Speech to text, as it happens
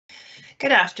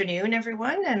Good afternoon,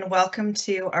 everyone, and welcome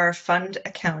to our Fund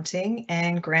Accounting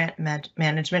and Grant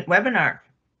Management webinar.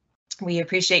 We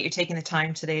appreciate you taking the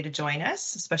time today to join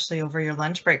us, especially over your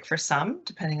lunch break for some,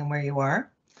 depending on where you are.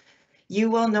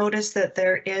 You will notice that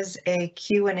there is a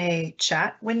Q&A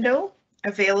chat window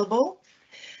available.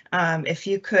 If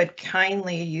you could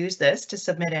kindly use this to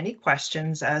submit any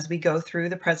questions as we go through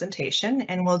the presentation,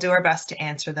 and we'll do our best to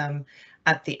answer them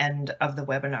at the end of the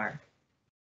webinar.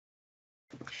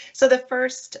 So the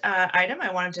first item,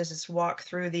 I wanted to just walk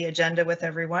through the agenda with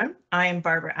everyone. I am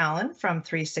Barbara Allen from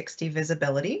 360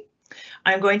 Visibility.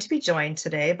 I'm going to be joined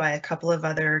today by a couple of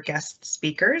other guest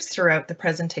speakers throughout the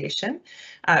presentation.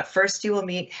 First, you will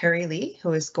meet Harry Lee,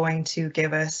 who is going to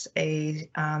give us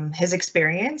his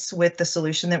experience with the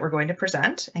solution that we're going to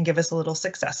present and give us a little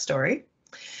success story.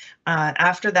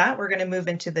 After that, we're going to move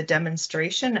into the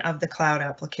demonstration of the cloud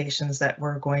applications that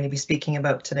we're going to be speaking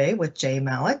about today with Jay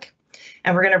Malik.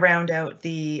 And we're going to round out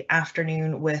the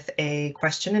afternoon with a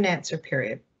question and answer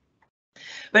period.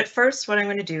 But first, what I'm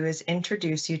going to do is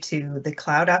introduce you to the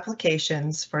cloud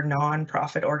applications for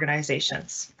nonprofit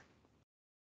organizations.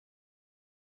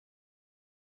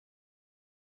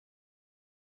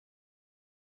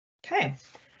 Okay,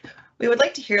 we would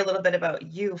like to hear a little bit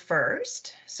about you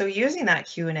first. So using that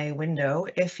Q&A window,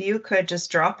 if you could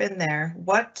just drop in there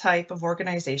what type of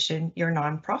organization your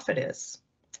nonprofit is.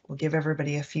 We'll give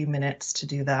everybody a few minutes to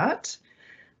do that,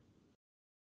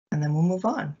 and then we'll move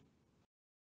on.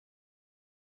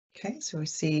 Okay, so we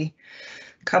see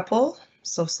a couple,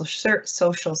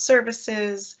 social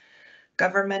services,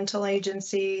 governmental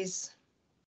agencies.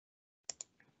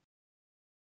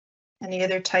 Any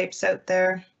other types out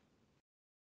there?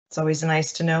 It's always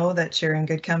nice to know that you're in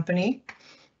good company.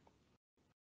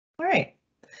 All right.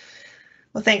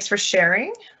 Well, thanks for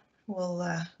sharing.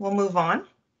 We'll move on.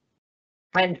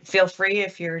 And feel free,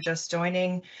 if you're just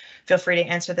joining, feel free to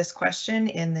answer this question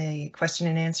in the question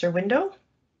and answer window.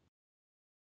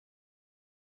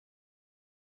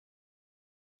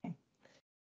 Okay.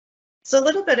 So a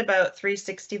little bit about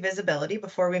 360 Visibility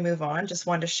before we move on. Just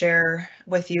wanted to share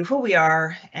with you who we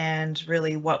are and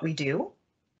really what we do.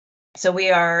 So we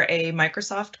are a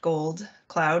Microsoft Gold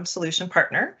Cloud Solution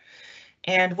Partner.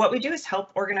 And what we do is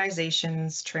help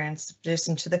organizations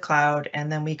transition to the cloud,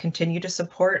 and then we continue to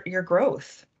support your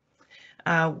growth.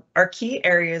 Our key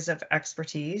areas of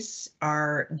expertise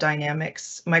are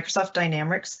Microsoft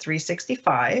Dynamics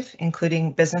 365,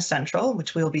 including Business Central,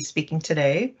 which we will be speaking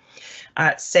today,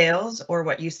 sales, or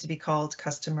what used to be called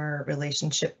customer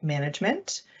relationship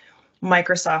management,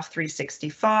 Microsoft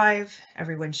 365,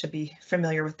 everyone should be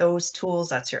familiar with those tools.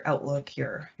 That's your Outlook,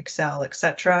 your Excel,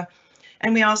 etc.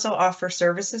 And we also offer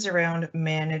services around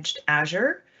managed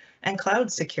Azure and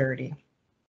cloud security.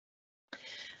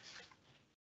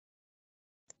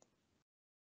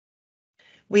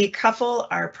 We couple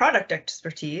our product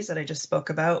expertise that I just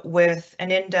spoke about with an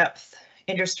in-depth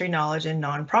industry knowledge in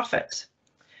nonprofit.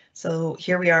 So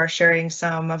here we are sharing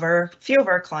few of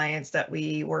our clients that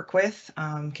we work with,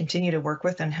 continue to work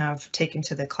with, and have taken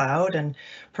to the cloud and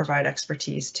provide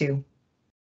expertise to.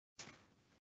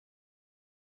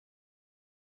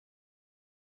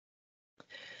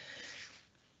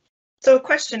 So a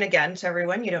question again to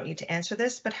everyone, you don't need to answer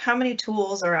this, but how many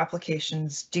tools or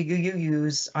applications do you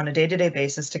use on a day-to-day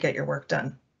basis to get your work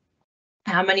done?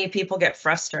 How many people get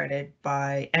frustrated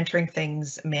by entering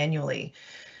things manually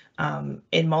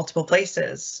in multiple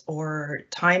places, or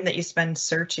time that you spend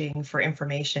searching for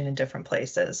information in different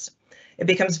places? It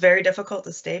becomes very difficult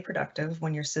to stay productive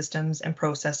when your systems and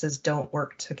processes don't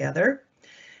work together.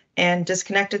 And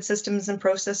disconnected systems and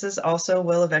processes also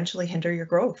will eventually hinder your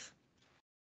growth.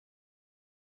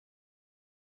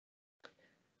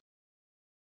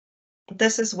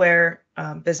 This is where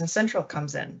Business Central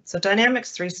comes in. So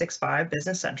Dynamics 365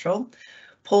 Business Central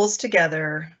pulls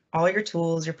together all your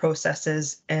tools, your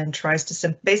processes, and tries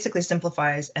to basically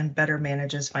simplifies and better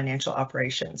manages financial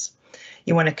operations.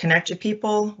 You want to connect your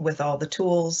people with all the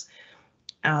tools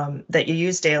that you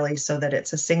use daily so that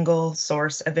it's a single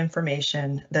source of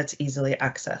information that's easily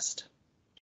accessed.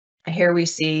 Here we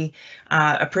see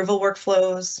approval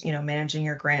workflows, managing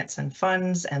your grants and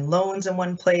funds and loans in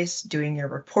one place, doing your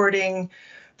reporting,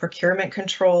 procurement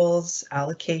controls,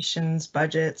 allocations,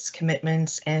 budgets,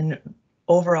 commitments, and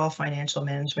overall financial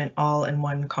management all in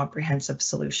one comprehensive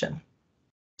solution.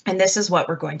 And this is what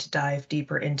we're going to dive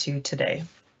deeper into today.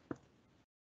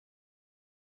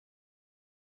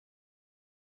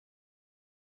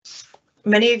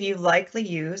 Many of you likely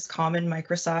use common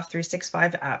Microsoft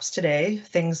 365 apps today,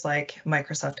 things like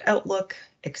Microsoft Outlook,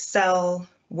 Excel,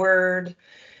 Word,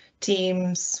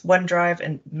 Teams, OneDrive,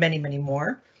 and many, many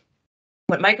more.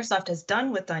 What Microsoft has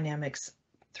done with Dynamics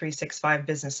 365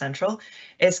 Business Central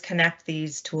is connect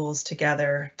these tools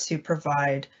together to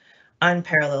provide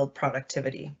unparalleled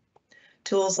productivity.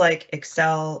 Tools like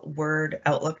Excel, Word,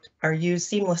 Outlook are used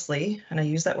seamlessly, and I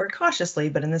use that word cautiously,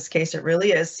 but in this case it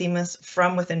really is seamless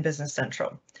from within Business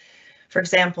Central. For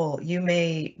example, you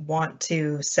may want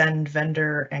to send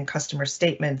vendor and customer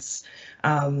statements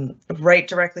right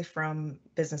directly from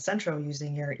Business Central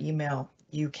using your email.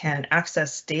 You can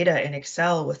access data in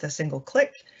Excel with a single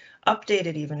click, update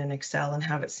it even in Excel, and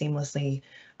have it seamlessly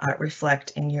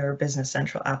reflect in your Business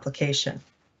Central application.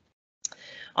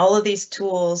 All of these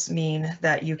tools mean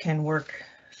that you can work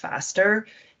faster,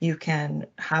 you can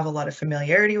have a lot of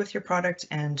familiarity with your product,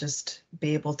 and just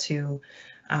be able to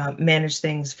manage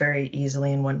things very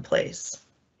easily in one place.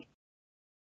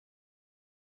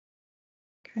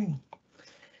 Okay.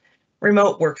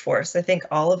 Remote workforce. I think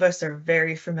all of us are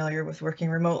very familiar with working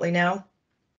remotely now,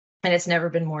 and it's never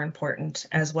been more important,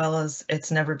 as well as it's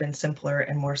never been simpler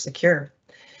and more secure.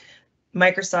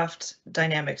 Microsoft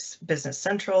Dynamics Business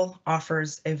Central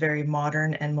offers a very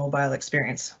modern and mobile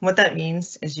experience. What that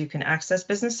means is you can access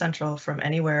Business Central from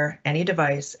anywhere, any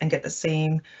device, and get the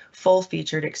same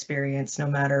full-featured experience no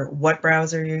matter what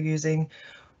browser you're using,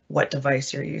 what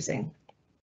device you're using.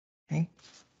 Okay.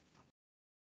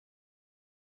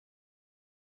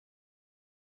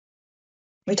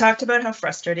 We talked about how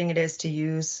frustrating it is to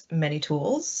use many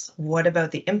tools. What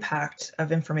about the impact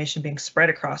of information being spread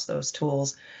across those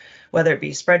tools, whether it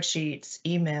be spreadsheets,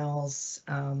 emails,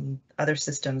 other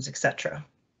systems, etc.?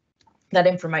 That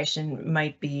information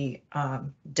might be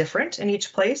different in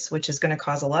each place, which is going to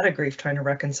cause a lot of grief trying to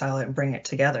reconcile it and bring it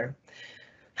together.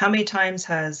 How many times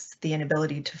has the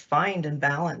inability to find and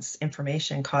balance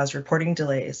information caused reporting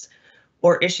delays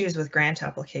or issues with grant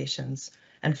applications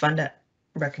and fund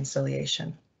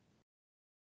reconciliation?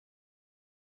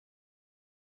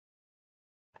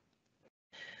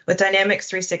 With Dynamics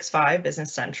 365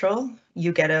 Business Central,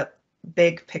 you get a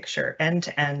big picture end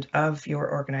to end of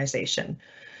your organization.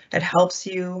 It helps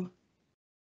you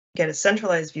get a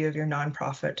centralized view of your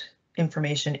nonprofit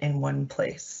information in one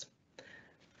place.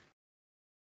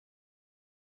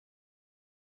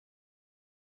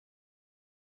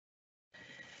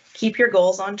 Keep your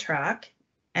goals on track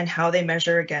and how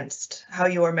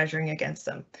you are measuring against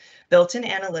them. Built-in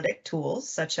analytic tools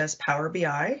such as Power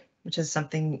BI, which is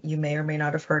something you may or may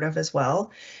not have heard of as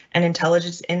well, and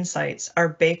intelligence insights are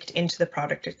baked into the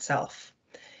product itself.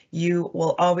 You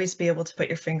will always be able to put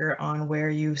your finger on where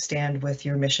you stand with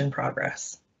your mission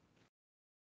progress.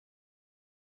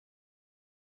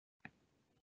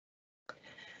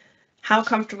 How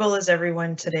comfortable is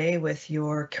everyone today with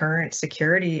your current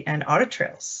security and audit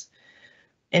trails?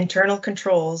 Internal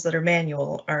controls that are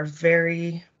manual are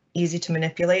very easy to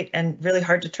manipulate and really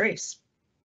hard to trace.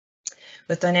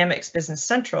 With Dynamics Business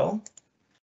Central,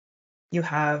 you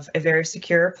have a very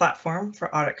secure platform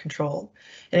for audit control.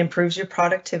 It improves your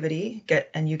productivity,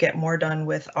 and you get more done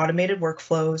with automated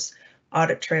workflows,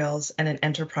 audit trails, and an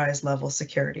enterprise level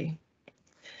security.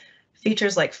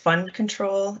 Features like fund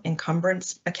control,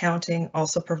 encumbrance accounting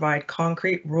also provide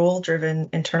concrete rule-driven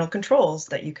internal controls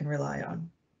that you can rely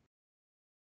on.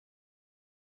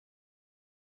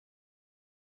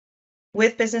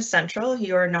 With Business Central,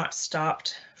 you are not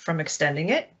stopped from extending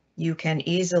it. You can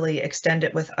easily extend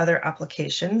it with other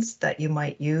applications that you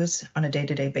might use on a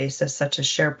day-to-day basis, such as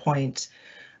SharePoint,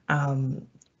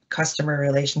 customer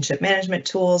relationship management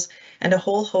tools, and a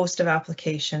whole host of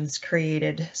applications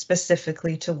created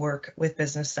specifically to work with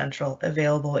Business Central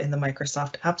available in the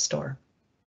Microsoft App Store.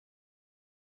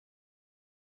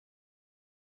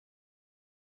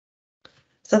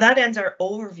 So that ends our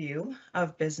overview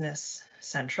of Business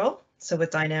Central. So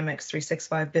with Dynamics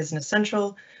 365 Business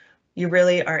Central, you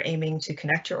really are aiming to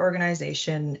connect your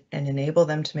organization and enable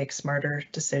them to make smarter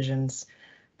decisions.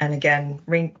 And again,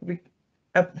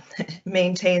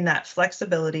 maintain that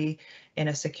flexibility in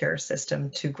a secure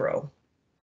system to grow.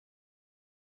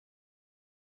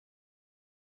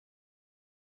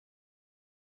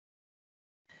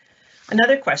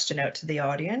 Another question out to the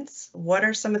audience: what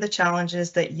are some of the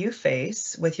challenges that you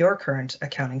face with your current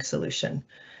accounting solution?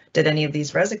 Did any of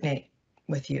these resonate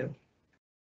with you?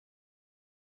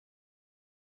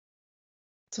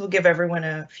 So we'll give everyone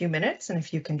a few minutes, and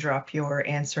if you can drop your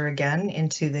answer again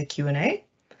into the Q&A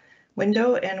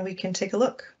window and we can take a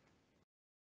look.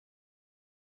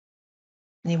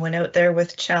 Anyone out there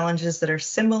with challenges that are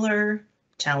similar,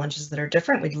 challenges that are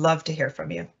different? We'd love to hear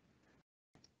from you.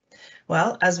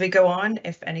 Well, as we go on,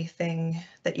 if anything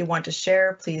that you want to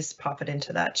share, please pop it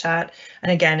into that chat.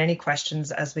 And again, any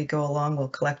questions as we go along, we'll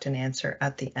collect an answer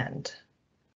at the end.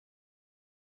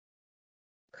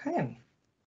 Okay.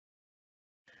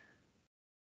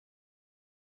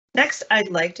 Next, I'd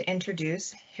like to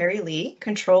introduce Harry Lee,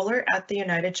 Controller at the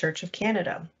United Church of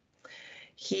Canada.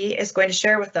 He is going to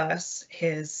share with us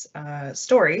his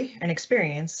story and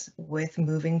experience with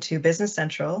moving to Business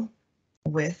Central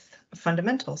with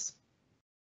fundamentals.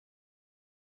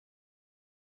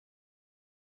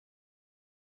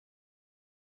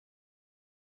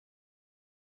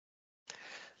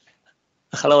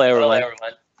 Hello, everyone.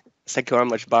 Thank you very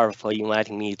much, Barbara, for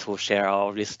inviting me to share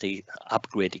our recent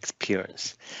upgrade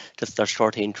experience. Just a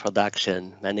short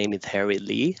introduction. My name is Harry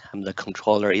Lee. I'm the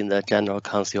controller in the General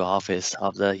Counsel Office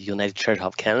of the United Church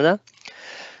of Canada.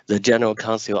 The General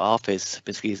Counsel Office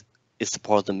basically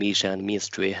supports the mission and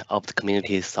ministry of the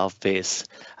communities office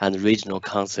and regional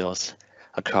councils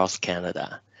across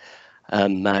Canada.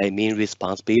 My main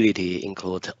responsibility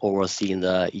include overseeing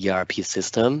the ERP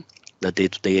system, the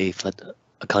day-to-day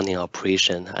accounting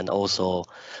operation, and also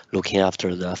looking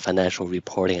after the financial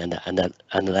reporting and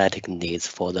analytic needs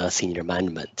for the senior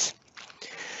management.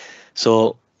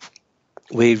 So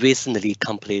we recently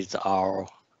completed our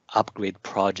upgrade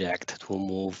project to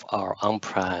move our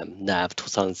on-prem NAV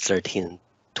 2013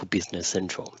 to Business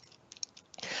Central.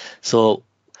 So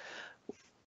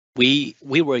we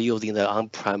were using the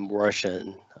on-prem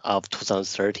version of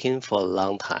 2013 for a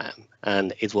long time,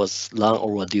 and it was long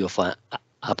overdue for an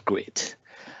upgrade.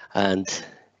 And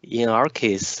in our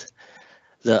case,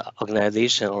 the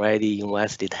organization already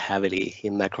invested heavily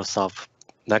in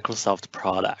Microsoft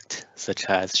product, such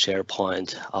as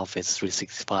SharePoint, Office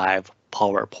 365,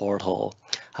 Power Portal,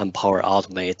 and Power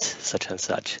Automate, such and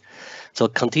such. So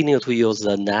continue to use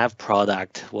the NAV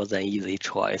product was an easy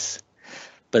choice.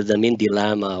 But the main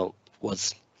dilemma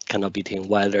was kind of between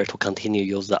whether to continue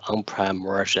use the on-prem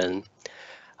version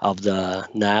of the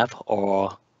NAV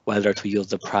or whether to use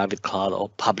the private cloud or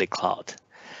public cloud.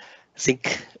 I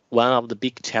think one of the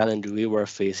big challenges we were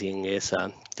facing is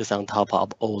just on top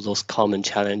of all those common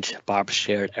challenges Barb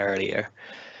shared earlier,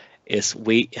 is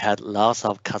we had lots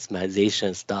of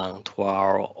customizations done to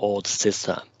our old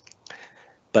system.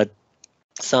 But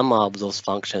some of those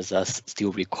functions are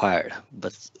still required,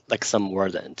 but like some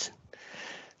weren't.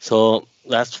 So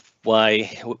that's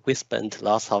why we spent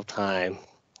lots of time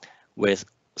with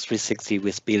 360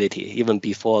 visibility, even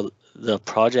before the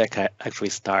project actually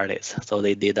started. So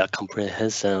they did a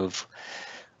comprehensive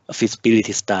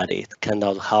feasibility study to kind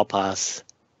of help us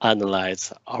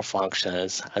analyze our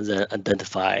functions and then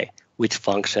identify which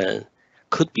function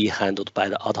could be handled by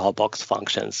the out-of-box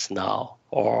functions now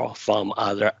or from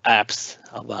other apps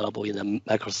available in the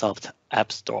Microsoft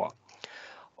App Store,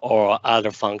 or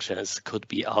other functions could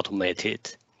be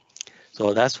automated.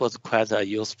 So that was quite a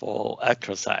useful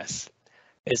exercise.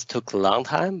 It took a long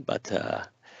time, but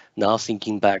now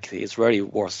thinking back, it's really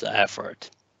worth the effort.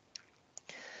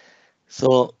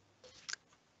 So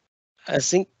I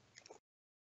think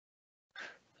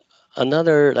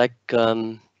another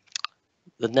the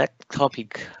next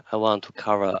topic I want to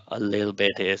cover a little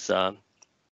bit is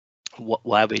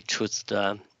why we choose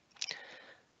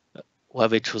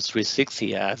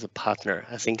 360 as a partner.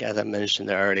 I think, as I mentioned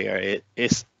earlier,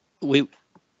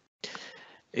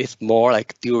 it's more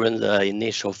like during the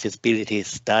initial feasibility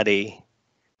study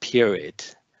period,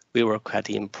 we were quite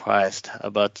impressed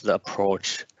about the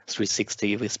approach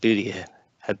 360 visibility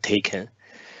had taken.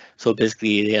 So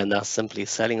basically, they are not simply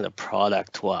selling the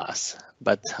product to us,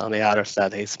 but on the other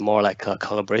side, it's more like a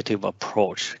collaborative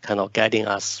approach, kind of guiding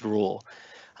us through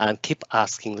and keep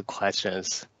asking the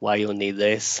questions, why you need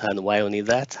this and why you need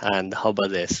that, and how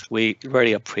about this? We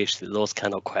really appreciate those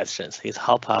kind of questions. It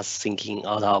helps us thinking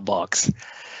out of our box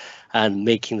and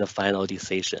making the final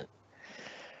decision.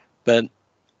 But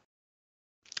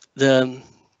in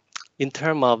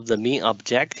terms of the main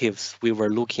objectives we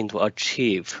were looking to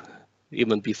achieve,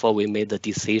 even before we made the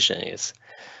decision, is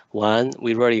one,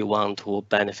 we really want to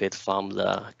benefit from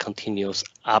the continuous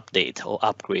update or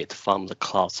upgrade from the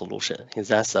cloud solution. And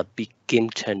that's a big game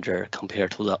changer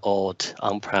compared to the old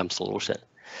on-prem solution.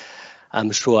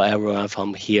 I'm sure everyone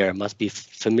from here must be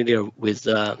familiar with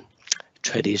the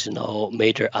traditional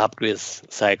major upgrades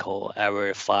cycle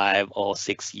every 5 or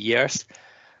 6 years,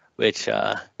 which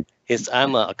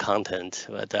I'm an accountant,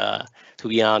 but to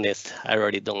be honest, I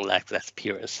really don't like that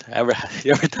experience. Every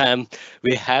time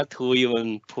we have to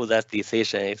even put that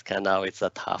decision, it's a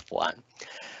tough one.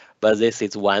 But this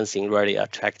is one thing really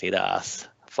attracted us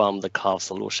from the cloud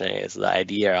solution, is the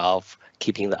idea of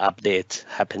keeping the update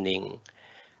happening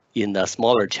in a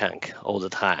smaller chunk all the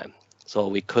time, so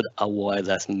we could avoid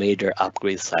that major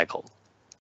upgrade cycle.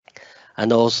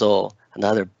 And also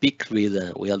another big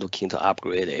reason we are looking to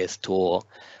upgrade is to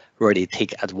really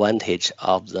take advantage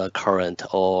of the current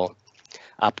or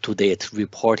up-to-date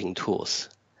reporting tools.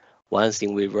 one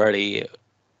thing we really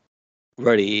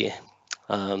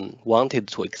wanted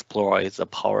to explore is the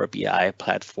Power BI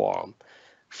platform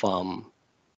from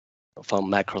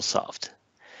Microsoft.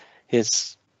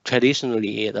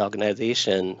 Traditionally, the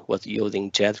organization was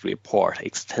using Jet Report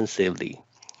extensively,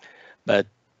 but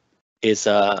there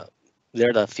are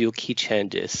a few key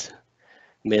changes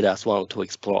made us want to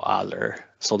explore other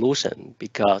solution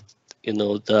because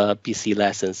the BC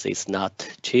license is not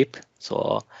cheap.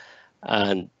 So,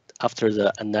 and after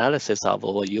the analysis of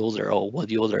our user or what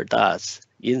user does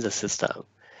in the system,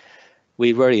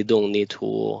 we really don't need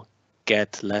to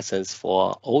get license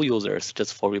for all users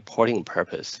just for reporting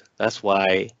purpose. That's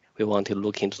why we want to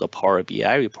look into the Power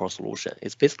BI report solution.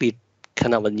 It's basically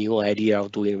kind of a new idea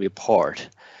of doing report,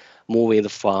 moving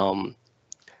from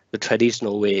the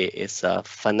traditional way is a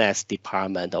finance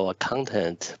department or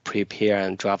accountant prepare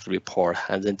and draft report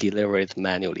and then deliver it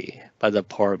manually. But the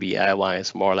Power BI one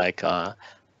is more like a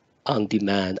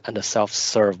on-demand and a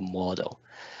self-serve model.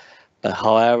 But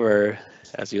however,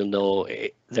 as you know,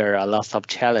 there are lots of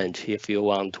challenge if you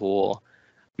want to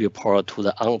report to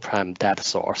the on-prem data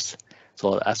source.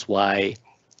 So that's one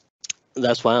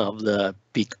of the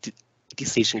big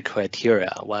decision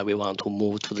criteria why we want to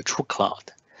move to the true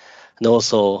cloud. And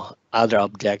also other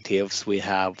objectives we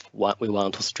have, we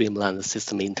want to streamline the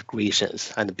system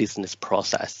integrations and business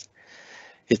process.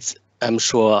 I'm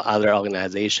sure other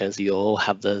organizations, you all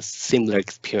have the similar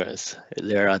experience.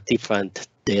 There are different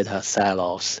data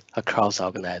silos across the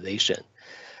organization,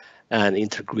 and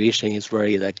integration is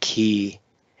really the key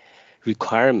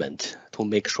requirement to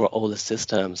make sure all the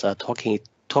systems are talking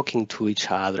to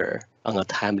each other on a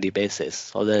timely basis.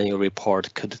 So then your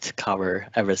report could cover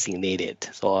everything needed.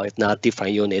 So it's not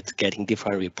different units getting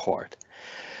different report.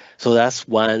 So that's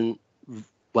one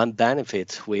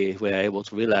benefit we were able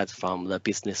to realize from the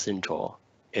Business Central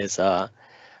is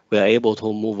we are able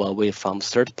to move away from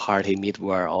third-party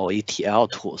middleware or ETL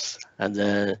tools and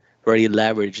then really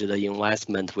leverage the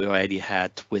investment we already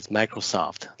had with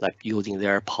Microsoft, like using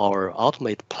their Power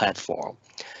Automate platform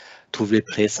to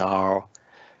replace our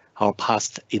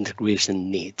past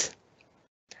integration needs.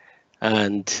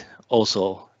 And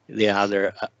also the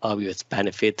other obvious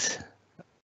benefit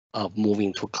of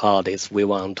moving to cloud is we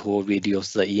want to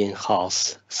reduce the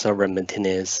in-house server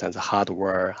maintenance and the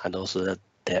hardware and also the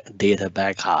data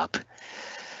backup.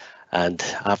 And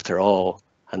after all,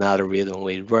 another reason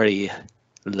we really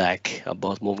like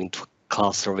about moving to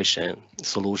cloud solution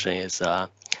is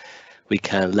we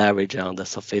can leverage on the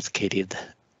sophisticated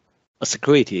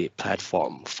security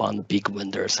platform from big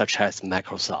vendors such as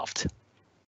Microsoft.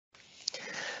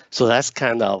 So that's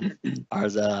kind of are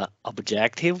the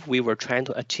objective we were trying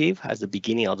to achieve at the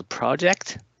beginning of the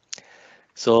project.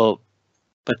 So,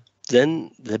 but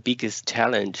then the biggest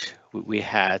challenge we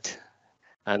had,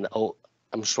 and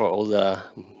I'm sure all the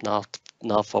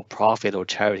not-for-profit or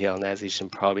charity organization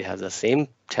probably has the same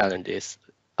challenges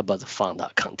about the fund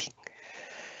accounting.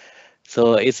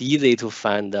 So it's easy to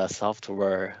find the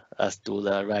software as do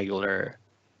the regular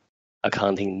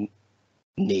accounting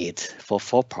needs for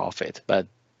profit, but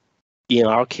in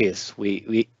our case,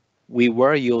 we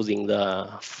were using the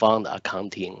fund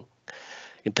accounting,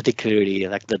 in particularly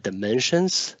like the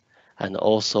dimensions and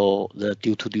also the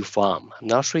due-to-due form. I'm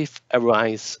not sure if everyone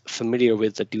is familiar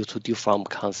with the due-to-due form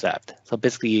concept. So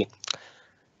basically,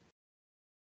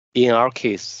 in our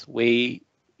case, we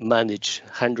manage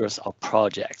hundreds of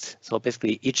projects. So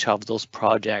basically, each of those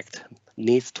projects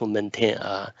needs to maintain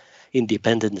an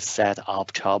independent set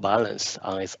of trial balance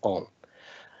on its own.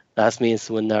 That means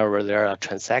whenever there are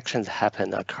transactions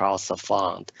happen across the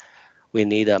fund, we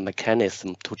need a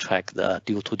mechanism to track the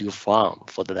due-to-due form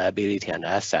for the liability and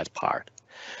asset part.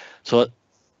 So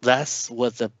that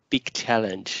was a big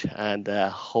challenge and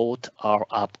hold our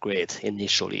upgrade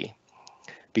initially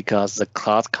because the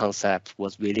cloud concept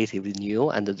was relatively new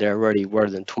and there really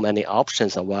weren't too many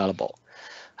options available.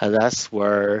 And that's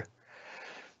where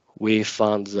we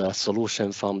found the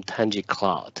solution from Tangi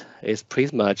Cloud. It's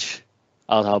pretty much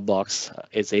out of box,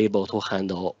 is able to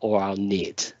handle all our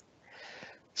needs.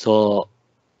 So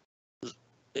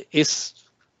it's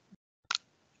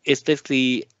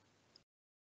basically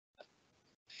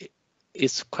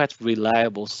it's quite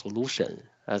reliable solution.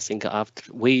 I think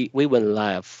after we went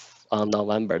live on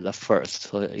November the 1st,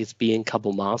 so it's been a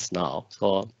couple months now.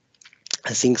 So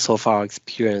I think so far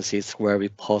experience is very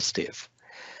positive.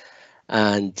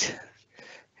 And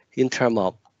in terms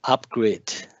of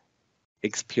upgrade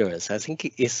experience, I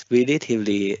think it's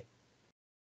relatively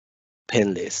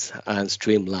painless and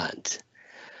streamlined.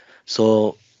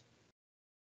 So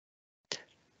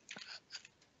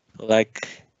like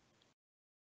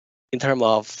in terms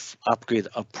of upgrade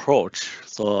approach,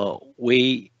 so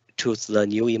we choose the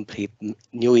new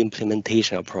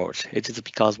implementation approach. It is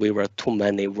because we were too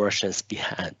many versions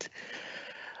behind.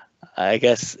 I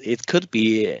guess it could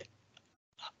be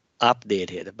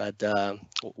updated, but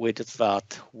we just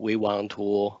thought we want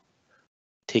to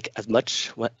take as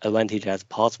much advantage as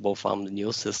possible from the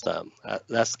new system.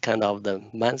 That's kind of the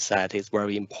mindset is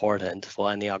very important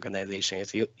for any organization.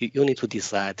 Is you need to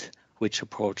decide which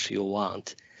approach you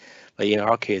want. But in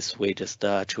our case, we just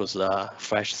choose a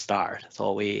fresh start.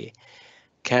 So we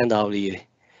kind of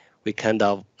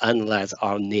analyze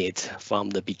our needs from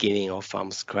the beginning or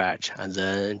from scratch, and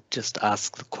then just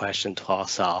ask the question to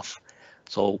ourselves.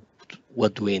 So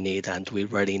what do we need? And do we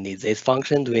really need this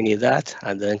function? Do we need that?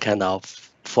 And then kind of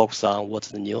focus on what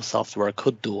the new software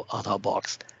could do out of the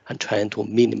box and trying to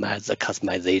minimize the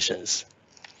customizations.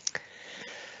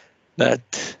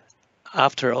 But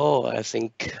after all, I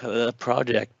think the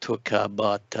project took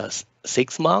about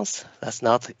 6 months. That's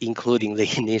not including the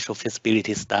initial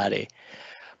feasibility study.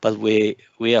 But we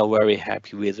are very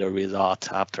happy with the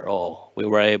result after all. We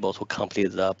were able to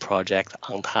complete the project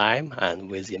on time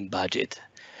and within budget.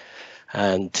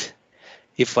 And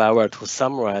if I were to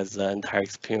summarize the entire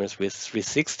experience with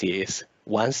 360, is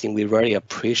one thing we really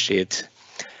appreciate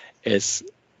is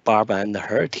Barbara and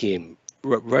her team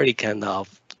really kind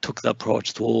of took the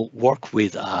approach to work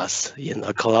with us in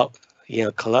a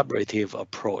collaborative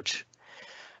approach,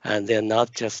 and they're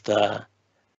not just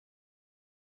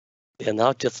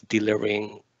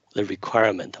delivering the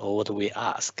requirement or what we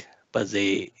ask, but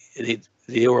they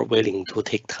were willing to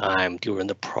take time during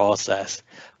the process,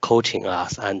 coaching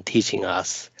us and teaching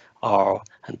us our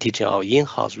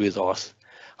in-house resource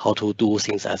how to do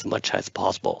things as much as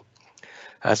possible.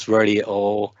 That's really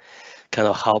all kind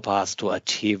of help us to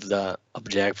achieve the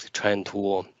objective, trying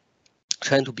to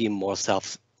be more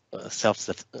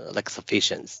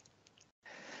self-sufficient.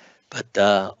 But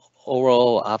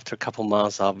overall, after a couple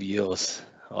months of use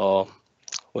or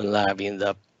when live in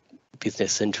the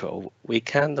Business Central, we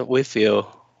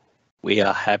feel we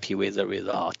are happy with the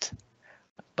result.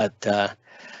 But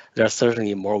there's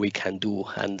certainly more we can do,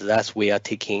 and that's we are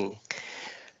taking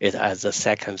it as a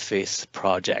second phase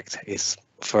project. Is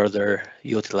further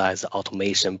utilize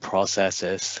automation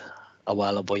processes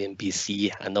available in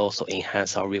BC and also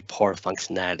enhance our report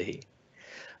functionality.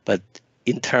 But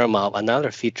in terms of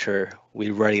another feature we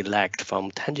really lacked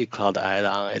from Tangi Cloud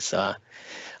add-on is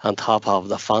on top of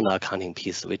the fund accounting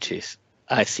piece, which is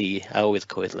I always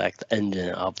call it like the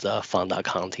engine of the fund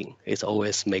accounting. It's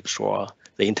always make sure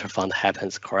the interfund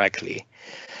happens correctly.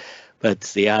 But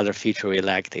the other feature we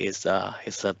lacked is a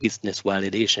business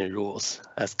validation rules.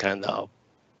 That's kind of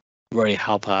really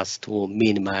help us to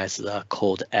minimize the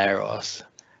code errors.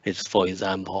 It's, for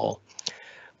example,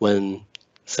 when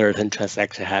certain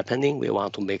transaction happening, we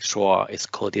want to make sure it's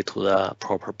coded to the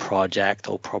proper project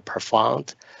or proper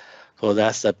fund. So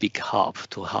that's a big help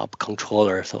to help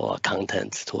controllers or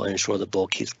accountants to ensure the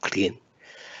book is clean.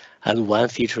 And one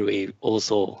feature we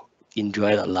also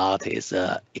enjoyed a lot is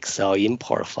the Excel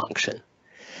import function.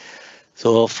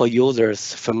 So for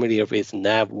users familiar with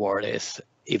NavWord, is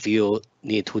if you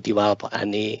need to develop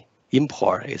any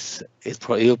import,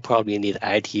 you probably need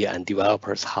IT and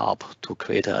developers help to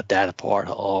create a data port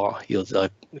or use a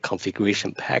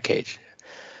configuration package.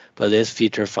 But this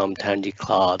feature from Tangi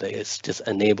Cloud is just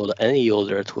enable any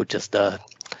user to just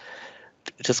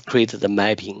create the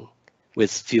mapping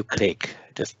with few clicks.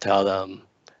 Just tell them,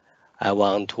 I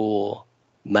want to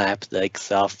map the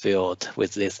Excel field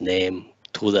with this name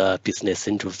to the Business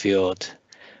Central field,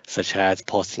 such as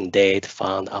posting date,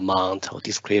 fund, amount, or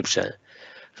description.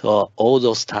 So all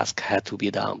those tasks had to be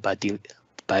done by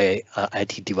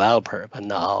IT developer, but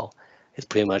now it's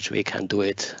pretty much we can do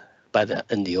it by the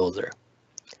end user.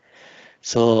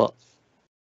 So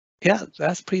yeah,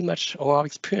 that's pretty much our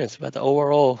experience. But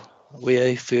overall,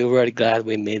 we feel really glad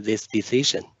we made this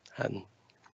decision. And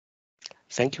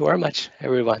thank you very much,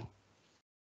 everyone.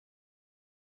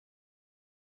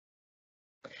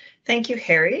 Thank you,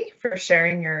 Harry, for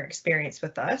sharing your experience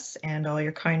with us and all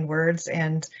your kind words.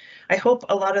 And I hope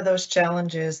a lot of those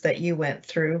challenges that you went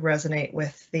through resonate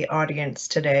with the audience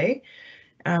today.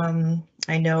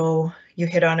 I know you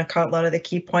hit on a lot of the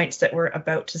key points that we're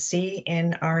about to see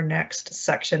in our next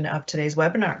section of today's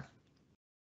webinar.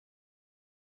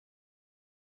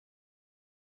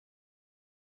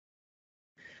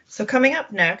 So coming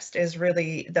up next is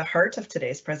really the heart of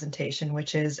today's presentation,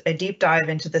 which is a deep dive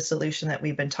into the solution that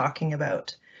we've been talking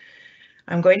about.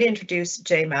 I'm going to introduce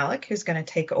Jay Malik, who's going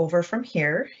to take over from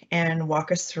here and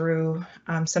walk us through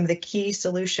some of the key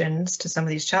solutions to some of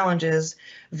these challenges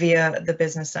via the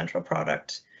Business Central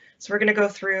product. So we're going to go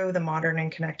through the modern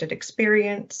and connected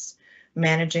experience,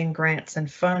 managing grants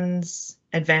and funds,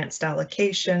 advanced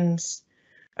allocations,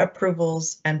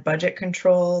 approvals and budget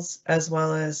controls, as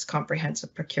well as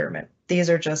comprehensive procurement. These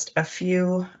are just a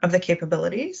few of the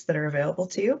capabilities that are available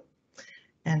to you,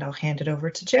 and I'll hand it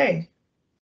over to Jay.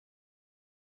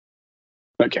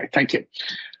 Okay, thank you.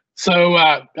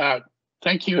 So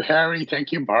thank you, Harry.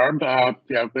 Thank you, Barb.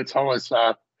 Yeah, it's always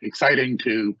exciting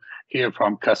to hear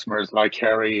from customers like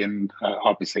Harry and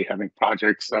obviously having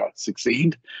projects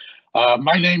succeed.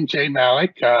 My name is Jay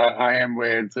Malik. I am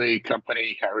with the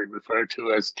company Harry referred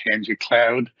to as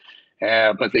TangiCloud.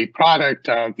 But the product,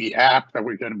 the app that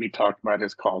we're going to be talking about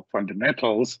is called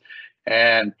Fundamentals.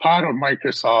 And part of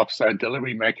Microsoft's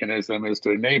delivery mechanism is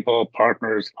to enable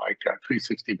partners like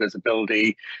 360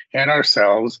 Visibility and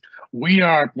ourselves. We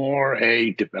are more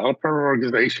a developer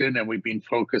organization, and we've been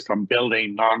focused on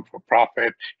building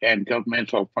non-for-profit and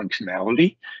governmental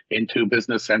functionality into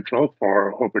Business Central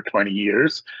for over 20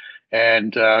 years.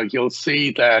 And you'll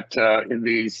see that in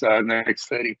these next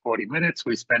 30, 40 minutes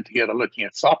we spent together looking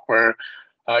at software,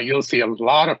 you'll see a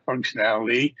lot of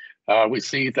functionality. We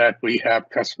see that we have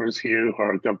customers here who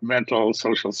are governmental,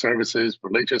 social services,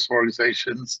 religious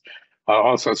organizations.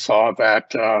 Also saw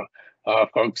that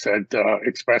folks had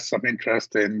expressed some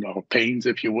interest in pains,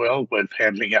 if you will, with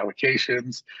handling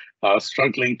allocations,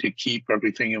 struggling to keep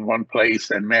everything in one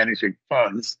place and managing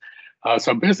funds.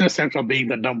 So Business Central being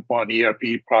the #1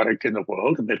 ERP product in the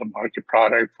world, a middle market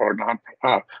product for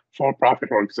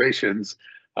for-profit organizations,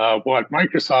 what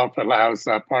Microsoft allows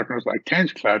partners like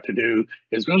TangiCloud to do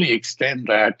is really extend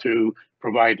that to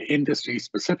provide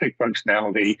industry-specific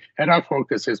functionality, and our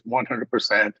focus is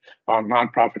 100% on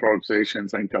nonprofit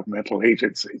organizations and governmental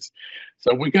agencies.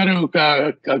 So we're going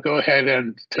to go ahead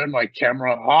and turn my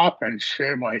camera off and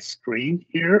share my screen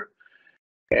here.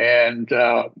 And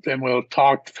then we'll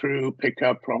talk through, pick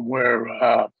up from where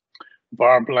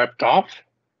Barb left off.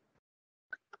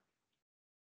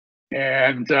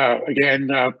 And again,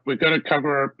 we're going to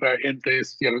cover in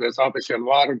this, there's obviously a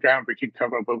lot of ground we can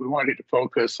cover, but we wanted to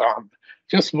focus on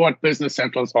just what Business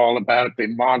Central is all about, the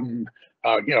modern,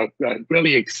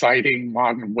 really exciting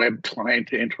modern web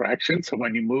client interaction. So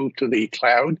when you move to the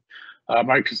cloud,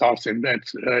 Microsoft's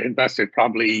invested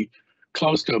probably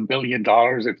close to $1 billion,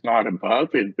 if not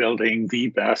above, in building the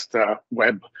best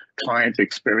web client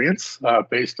experience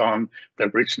based on the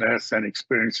richness and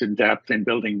experience in depth in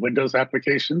building Windows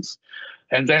applications.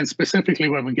 And then specifically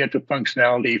when we get to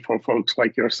functionality for folks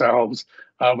like yourselves,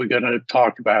 we're going to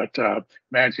talk about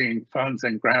managing funds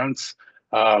and grants,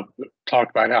 talk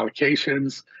about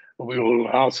allocations. We will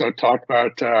also talk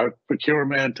about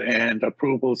procurement and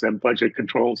approvals and budget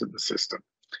controls in the system.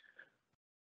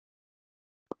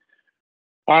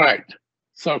 All right,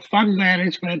 so fund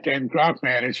management and grant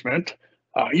management,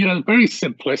 very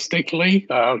simplistically,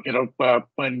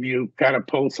 when you kind of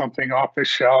pull something off the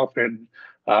shelf in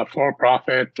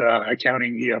for-profit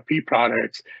accounting ERP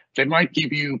products, they might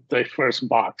give you the first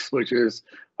box, which is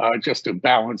just to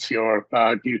balance your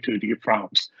due to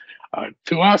froms.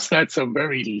 To us, that's a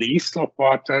very least of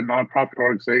what nonprofit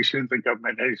organizations and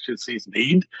government agencies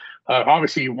need.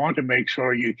 Obviously, you want to make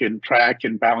sure you can track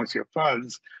and balance your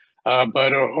funds.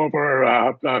 But over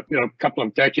a couple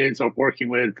of decades of working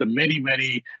with the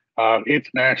many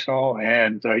international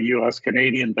and US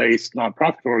Canadian-based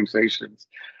nonprofit organizations,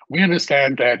 we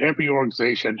understand that every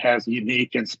organization has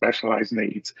unique and specialized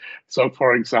needs. So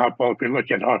for example, if you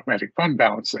look at automatic fund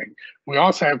balancing, we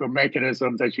also have a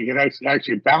mechanism that you can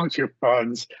actually balance your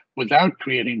funds without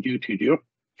creating due to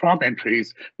from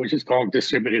entries, which is called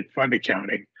distributed fund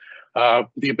accounting.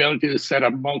 The ability to set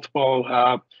up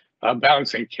multiple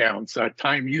balancing accounts,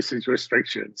 time usage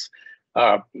restrictions,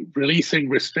 releasing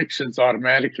restrictions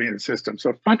automatically in the system.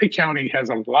 So fund accounting has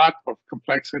a lot of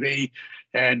complexity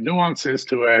and nuances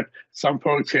to it. Some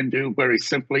folks can do very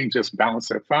simply just balance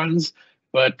their funds,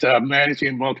 but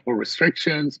managing multiple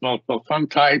restrictions, multiple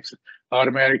fund types,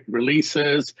 automatic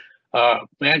releases,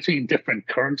 managing different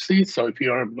currencies. So if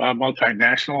you're a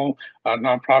multinational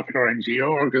nonprofit or NGO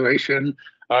organization,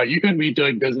 you're going to be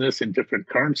doing business in different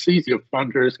currencies. Your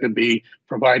funders could be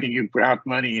providing you grant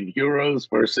money in euros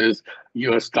versus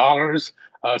US dollars.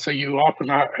 So you often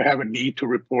have a need to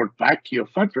report back to your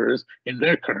funders in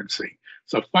their currency.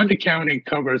 So fund accounting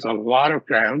covers a lot of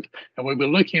ground, and we'll be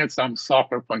looking at some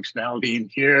software functionality in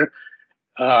here.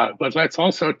 But let's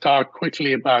also talk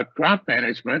quickly about grant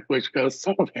management, which goes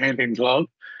sort of hand in glove.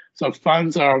 So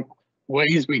funds are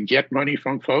ways we get money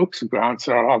from folks. Grants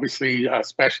are obviously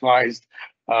specialized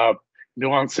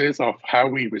nuances of how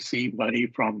we receive money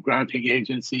from granting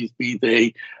agencies, be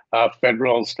they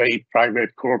federal, state,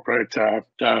 private, corporate,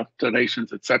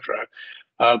 donations, etc.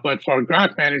 But for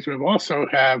grant management, we also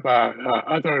have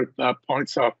other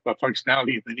points of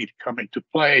functionality that need to come into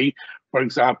play. For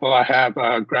example, I have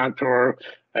a grantor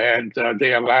and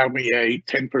they allow me a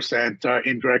 10%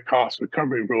 indirect cost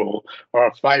recovery rule or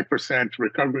a 5%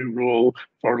 recovery rule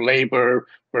for labor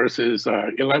versus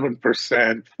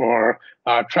 11% for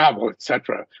travel,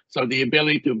 etc. So the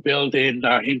ability to build in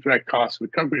indirect cost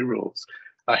recovery rules.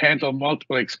 Handle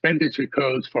multiple expenditure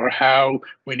codes for how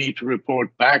we need to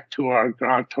report back to our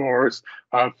grantors,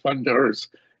 our funders,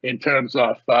 in terms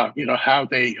of how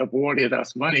they awarded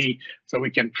us money, so we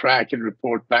can track and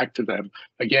report back to them.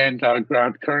 Again,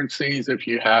 grant currencies if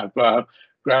you have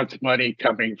grant money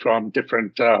coming from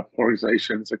different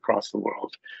organizations across the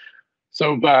world.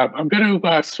 So I'm going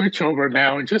to switch over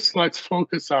now and just let's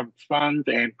focus on fund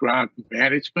and grant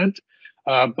management.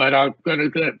 But I'm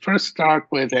going to first start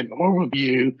with an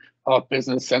overview of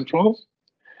Business Central,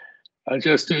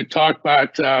 just to talk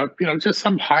about just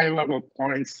some high-level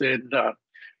points in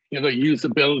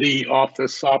usability of the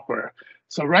software.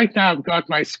 So right now I've got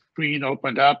my screen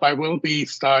opened up. I will be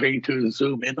starting to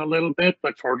zoom in a little bit,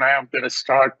 but for now I'm going to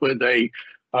start with a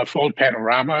full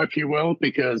panorama, if you will,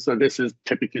 because this is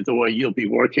typically the way you'll be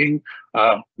working,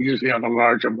 usually on a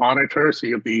larger monitor, so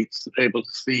you'll be able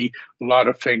to see a lot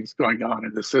of things going on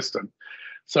in the system.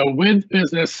 So with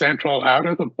Business Central out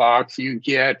of the box, you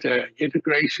get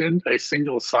integration, a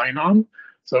single sign-on.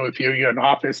 So if you're an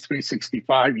Office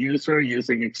 365 user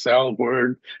using Excel,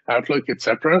 Word, Outlook,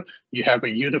 etc., you have a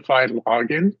unified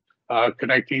login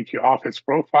connecting to your Office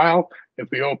profile. If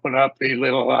we open up the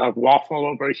little waffle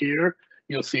over here,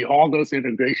 you'll see all those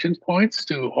integration points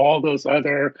to all those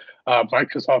other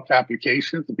Microsoft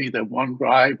applications, be that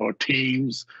OneDrive or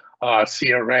Teams,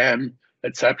 CRM,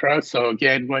 etc. So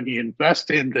again, when you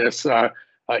invest in this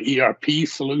ERP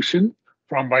solution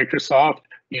from Microsoft,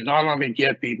 you not only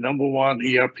get the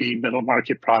 #1 ERP middle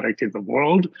market product in the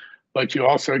world, but you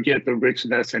also get the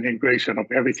richness and integration of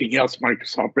everything else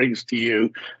Microsoft brings to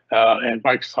you. And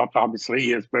Microsoft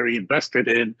obviously is very invested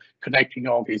in connecting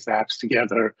all these apps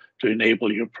together to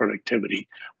enable your productivity.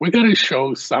 We're going to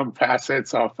show some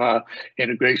facets of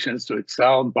integrations to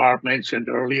Excel. Barb mentioned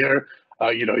earlier,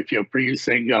 if you're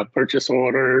producing purchase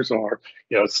orders or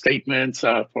statements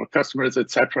for customers,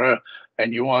 etc.,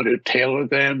 and you want to tailor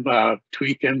them,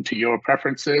 tweak them to your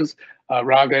preferences,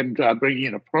 rather than bringing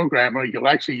in a programmer, you'll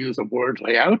actually use a Word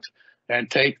layout and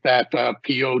take that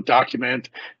PO document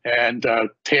and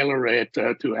tailor it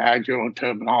to add your own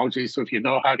terminology. So if you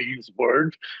know how to use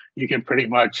Word, you can pretty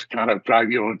much kind of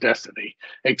drive your own destiny.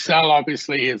 Excel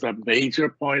obviously is a major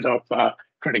point of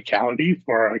criticality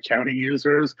for our accounting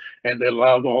users, and they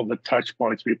love all the touch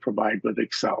points we provide with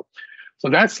Excel. So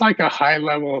that's like a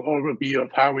high-level overview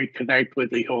of how we connect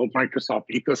with the whole Microsoft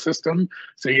ecosystem.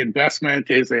 So the investment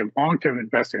is a long-term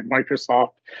investment in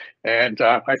Microsoft. And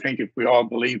I think if we all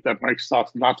believe that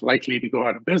Microsoft's not likely to go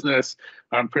out of business,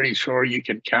 I'm pretty sure you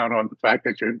can count on the fact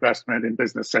that your investment in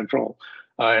Business Central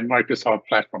and Microsoft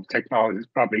platform technology is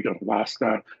probably going to last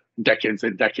decades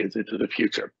and decades into the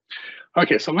future.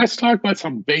 Okay, so let's talk about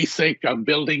some basic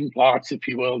building blocks, if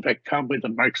you will, that come with the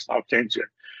Microsoft engine.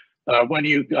 When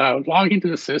you log into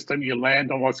the system, you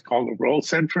land on what's called the role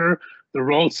center. The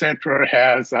role center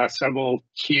has several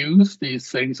queues. These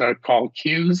things are called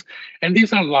queues, and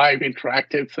these are live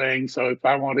interactive things. So if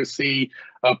I want to see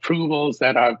approvals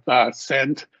that I've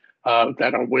sent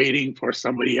that are waiting for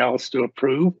somebody else to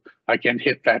approve, I can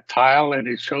hit that tile and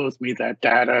it shows me that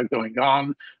data going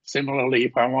on. Similarly,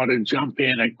 if I want to jump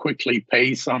in and quickly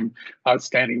pay some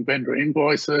outstanding vendor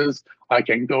invoices, I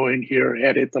can go in here,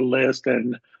 edit the list,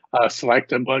 and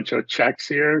select a bunch of checks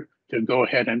here to go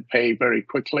ahead and pay very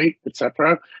quickly,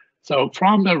 etc. So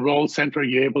from the role center,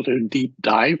 you're able to deep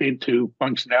dive into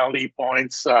functionality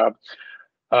points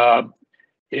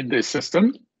in the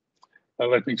system.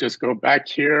 Let me just go back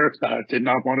here. Did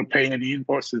not want to pay any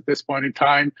invoices at this point in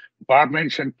time. Barb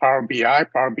mentioned Power BI.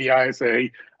 Power BI is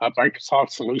a Microsoft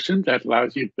solution that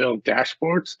allows you to build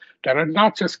dashboards that are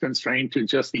not just constrained to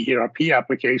just the ERP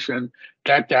application.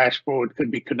 That dashboard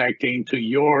could be connecting to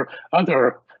your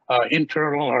other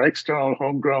internal or external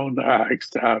homegrown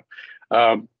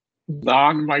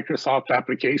non-Microsoft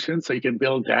applications. So you can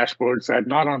build dashboards that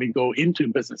not only go into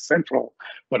Business Central,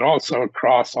 but also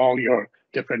across all your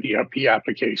different ERP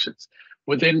applications.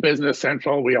 Within Business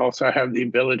Central, we also have the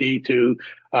ability to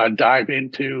dive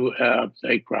into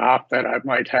a graph that I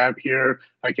might have here.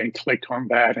 I can click on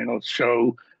that and it'll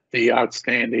show the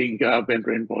outstanding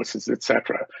vendor invoices,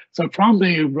 etc. So from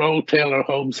the Roll Taylor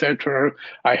Home Center,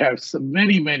 I have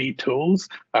many tools.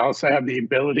 I also have the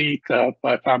ability to,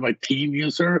 if I'm a team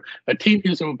user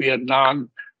will be a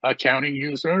non-accounting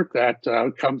user that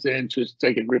comes in just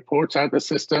taking reports out of the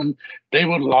system. They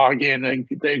will log in and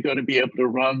they're going to be able to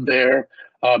run their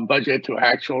budget to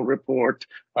actual report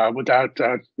without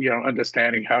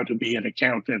understanding how to be an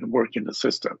accountant and work in the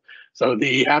system. So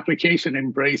the application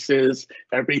embraces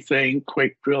everything,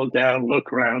 quick drill down,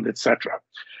 look around, etc.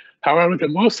 However, the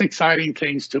most exciting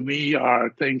things to me are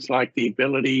things like the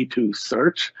ability to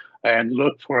search and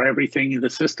look for everything in the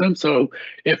system. So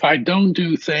if I don't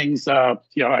do things, I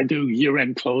do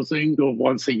year-end closing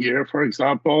once a year, for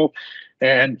example,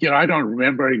 and I don't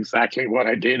remember exactly what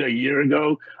I did a year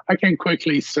ago, I can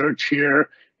quickly search here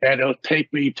and it'll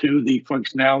take me to the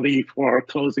functionality for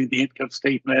closing the income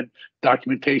statement,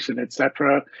 documentation,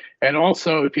 etc. And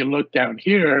also, if you look down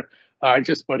here, I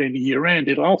just put in year end,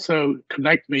 it'll also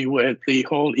connect me with the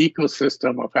whole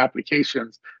ecosystem of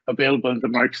applications available in the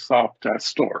Microsoft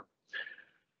Store.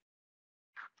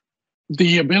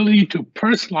 The ability to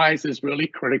personalize is really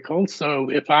critical. So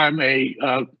if I'm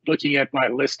looking at my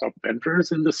list of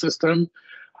vendors in the system,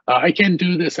 I can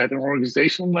do this at an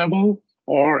organizational level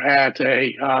or at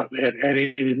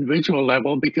an individual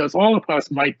level, because all of us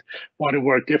might want to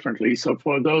work differently. So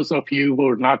for those of you who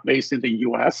are not based in the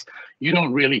US, you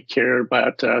don't really care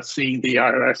about seeing the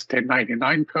IRS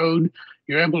 1099 code.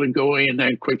 You're able to go in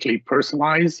and quickly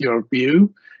personalize your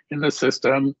view in the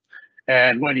system.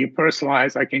 And when you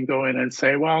personalize, I can go in and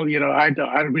say, well,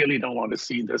 I really don't want to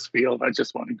see this field. I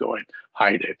just want to go and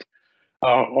hide it.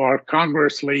 Or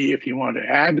conversely, if you want to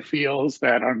add fields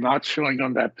that are not showing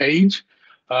on that page,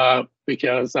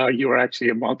 because you're actually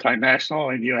a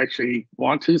multinational and you actually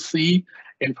want to see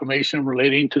information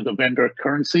relating to the vendor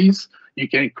currencies, you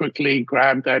can quickly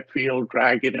grab that field,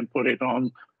 drag it, and put it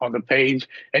on the page.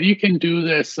 And you can do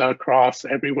this across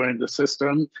everywhere in the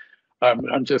system.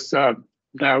 I'm just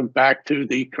now back to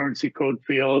the currency code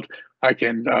field. I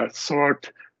can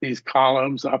sort these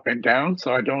columns up and down,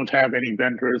 so I don't have any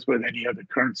vendors with any other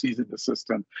currencies in the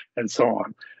system, and so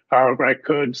on. However, I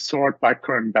could sort by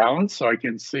current balance, so I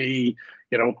can see,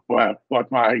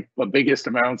 what my biggest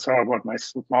amounts are, what my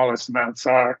smallest amounts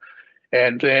are,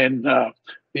 and then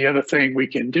the other thing we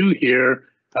can do here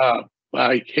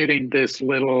by hitting this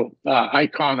little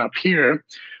icon up here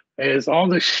is all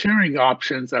the sharing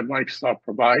options that Microsoft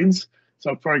provides.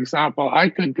 So for example, I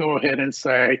could go ahead and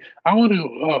say, I want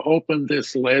to open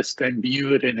this list and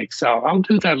view it in Excel. I'll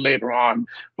do that later on.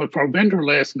 But for vendor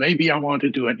list, maybe I want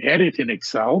to do an edit in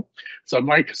Excel. So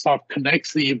Microsoft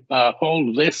connects the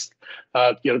whole list,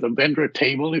 the vendor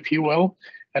table, if you will.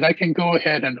 And I can go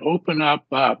ahead and open up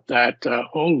that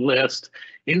whole list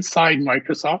inside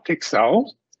Microsoft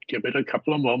Excel. Give it a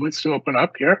couple of moments to open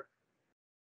up here.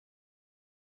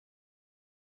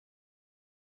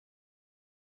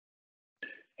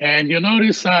 And you'll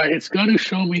notice it's going to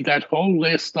show me that whole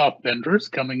list of vendors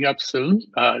coming up soon.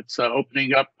 It's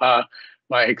opening up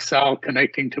my Excel,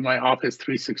 connecting to my Office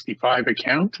 365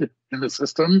 account in the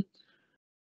system.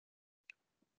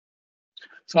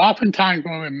 So oftentimes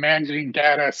when we're managing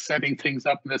data, setting things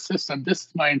up in the system, this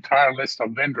is my entire list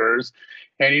of vendors.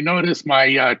 And you notice my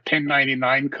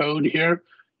 1099 code here.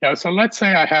 Yeah, so let's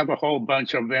say I have a whole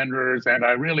bunch of vendors and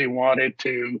I really wanted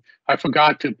to, I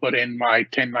forgot to put in my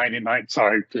 1099,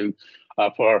 sorry,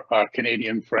 for our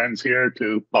Canadian friends here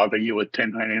to bother you with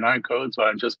 1099 codes. So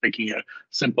I'm just picking a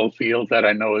simple field that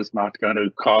I know is not going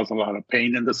to cause a lot of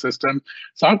pain in the system.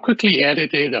 So I've quickly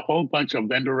edited a whole bunch of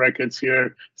vendor records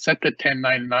here, set the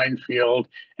 1099 field,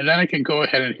 and then I can go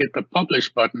ahead and hit the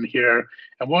publish button here.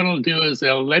 And what it'll do is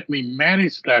it'll let me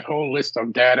manage that whole list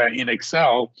of data in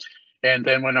Excel. And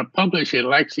then when I publish,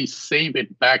 it'll actually save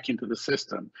it back into the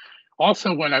system.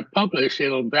 Also, when I publish,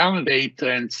 it'll validate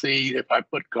and see if I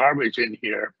put garbage in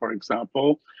here, for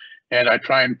example, and I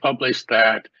try and publish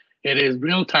that. It is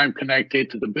real-time connected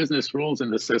to the business rules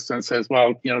in the system, says,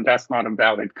 well, that's not a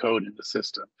valid code in the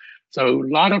system. So a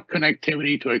lot of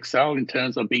connectivity to Excel in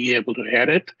terms of being able to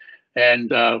edit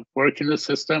and work in the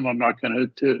system. I'm not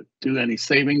going to do any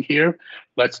saving here.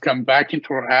 Let's come back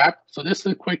into our app. So this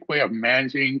is a quick way of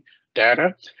managing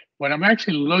data. When I'm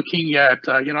actually looking at,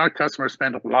 our customers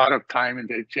spend a lot of time in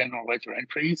the general ledger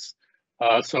entries.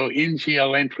 So in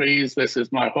GL entries, this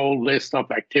is my whole list of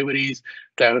activities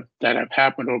that have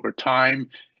happened over time.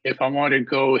 If I want to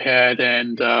go ahead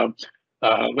and,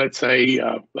 let's say,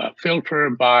 filter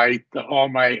by all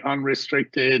my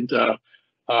unrestricted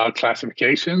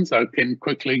classifications, I can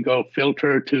quickly go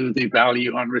filter to the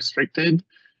value unrestricted.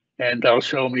 and they'll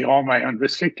show me all my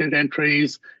unrestricted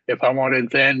entries. If I want to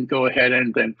then go ahead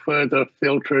and then further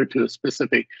filter to a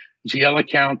specific GL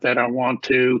account that I want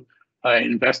to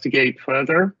investigate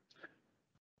further,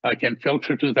 I can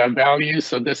filter to that value.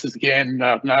 So this is again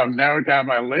now narrowed down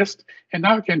my list, and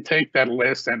now I can take that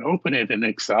list and open it in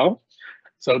Excel.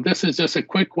 So this is just a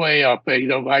quick way of,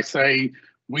 I say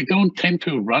we don't tend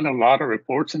to run a lot of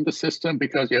reports in the system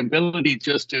because the ability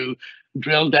just to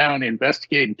drill down,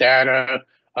 investigate data,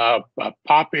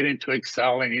 pop it into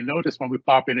Excel, and you notice when we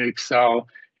pop into Excel,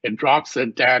 it drops the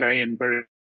data in very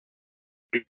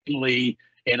easily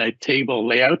in a table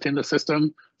layout in the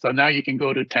system. So now you can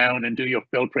go to town and do your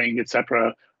filtering,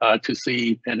 etc., to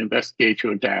see and investigate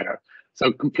your data.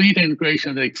 So complete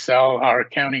integration with Excel. Our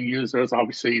accounting users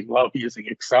obviously love using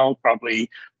Excel, probably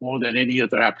more than any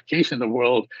other application in the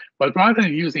world. But rather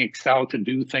than using Excel to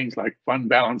do things like fund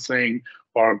balancing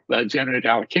or generate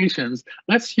allocations,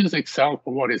 let's use Excel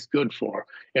for what it's good for.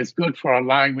 It's good for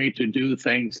allowing me to do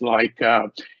things like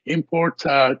import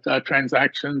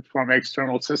transactions from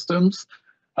external systems.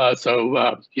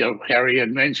 Harry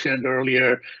had mentioned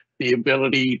earlier the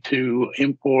ability to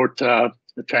import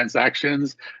the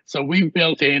transactions. So we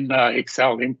built in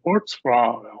Excel imports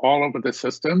from all over the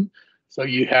system. So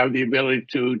you have the ability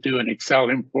to do an Excel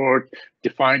import,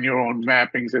 define your own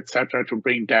mappings, etc., to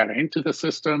bring data into the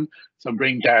system. So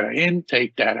bring data in,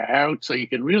 take data out. So you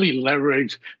can really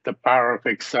leverage the power of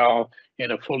Excel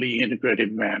in a fully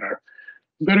integrated manner.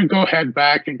 I'm going to go ahead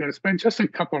back and going to spend just a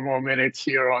couple more minutes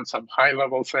here on some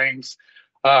high-level things.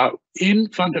 In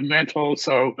fundamentals,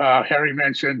 so Harry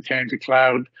mentioned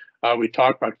TangiCloud. We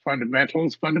talked about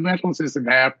fundamentals. Fundamentals is an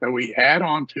app that we add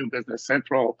on to Business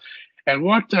Central. And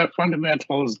what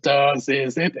fundamentals does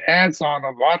is it adds on a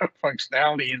lot of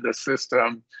functionality in the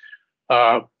system.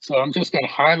 So I'm just going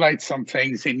to highlight some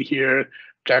things in here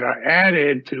that are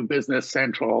added to Business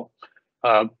Central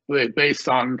based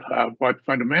on what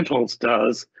fundamentals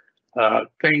does.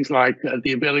 Things like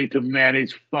the ability to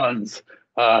manage funds,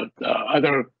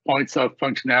 other points of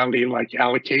functionality like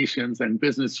allocations and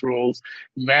business rules,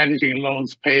 managing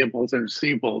loans, payables, and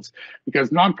receivables.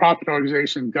 Because nonprofit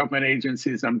organizations, government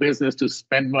agencies, and business to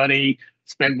spend money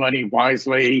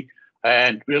wisely,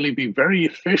 and really be very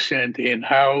efficient in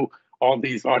how all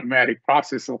these automatic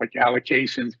processes like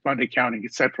allocations, fund accounting,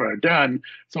 etc., are done.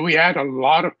 So we add a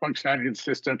lot of functionality in the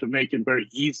system to make it very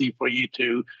easy for you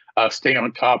to stay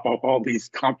on top of all these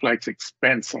complex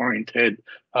expense-oriented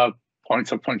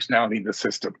points of functionality in the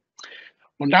system.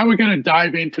 Well, now we're going to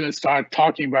dive into and start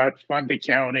talking about fund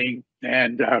accounting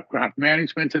and grant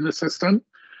management in the system.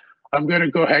 I'm going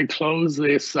to go ahead and close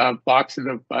this box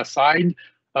in the side.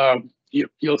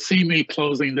 You'll see me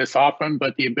closing this often,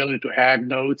 but the ability to add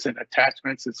notes and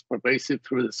attachments is pervasive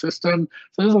through the system.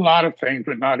 So there's a lot of things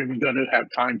we're not even going to have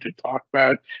time to talk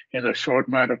about in the short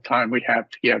amount of time we have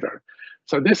together.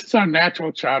 So this is our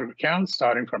natural chart of accounts,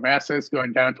 starting from assets,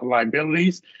 going down to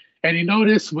liabilities. And you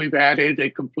notice we've added a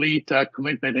complete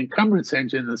commitment encumbrance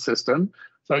engine in the system.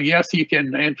 So yes, you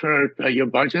can enter your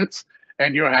budgets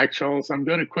and your actuals. I'm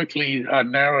going to quickly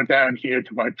narrow down here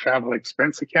to my travel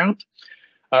expense account.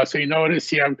 So you notice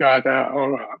here I've got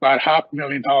about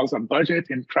 $500,000 of budget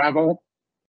in travel.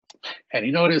 And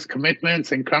you notice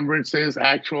commitments, encumbrances,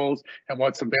 actuals, and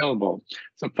what's available.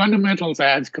 So fundamentals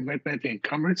adds commitment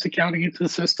encumbrance accounting into the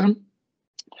system.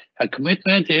 A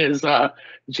commitment is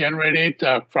generated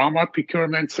from our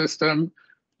procurement system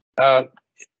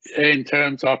in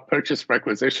terms of purchase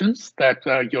requisitions that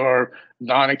your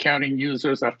non-accounting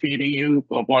users are feeding you,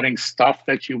 wanting stuff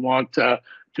that you want to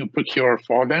procure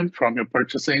for them from your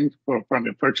purchasing or from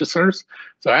your purchasers.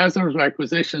 So as those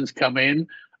requisitions come in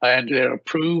and they're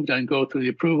approved and go through the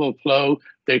approval flow,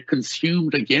 they're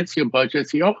consumed against your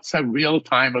budgets. You also have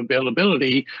real-time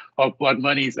availability of what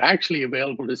money is actually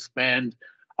available to spend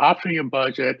after your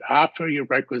budget, after your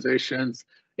requisitions,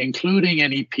 including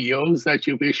any POs that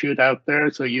you've issued out there,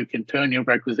 so you can turn your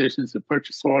requisitions to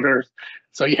purchase orders.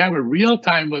 So you have a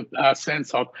real-time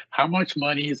sense of how much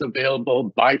money is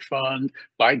available by fund,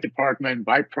 by department,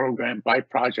 by program, by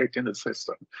project in the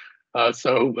system.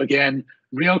 So again,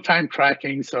 real-time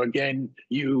tracking. So again,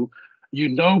 you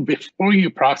know before you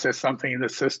process something in the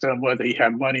system whether you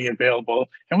have money available,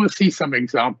 and we'll see some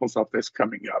examples of this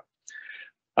coming up.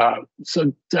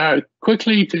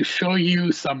 Quickly to show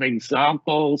you some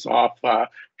examples of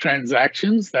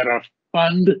transactions that are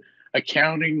fund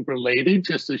accounting related,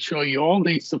 just to show you all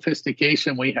the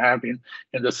sophistication we have in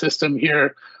the system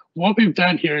here. What we've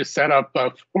done here is set up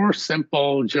 4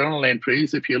 simple journal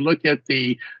entries. If you look at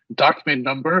the document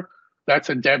number, That's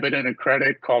a debit and a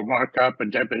credit called markup, a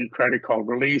debit and credit called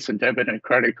release, a debit and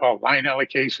credit called line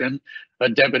allocation, a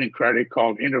debit and credit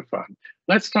called interfund.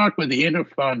 Let's start with the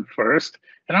interfund first.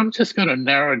 And I'm just going to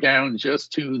narrow down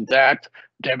just to that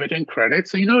debit and credit.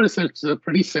 So you notice it's a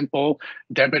pretty simple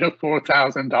debit of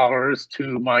 $4,000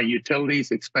 to my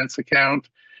utilities expense account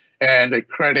and a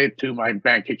credit to my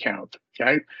bank account,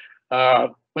 okay?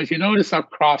 But you notice I've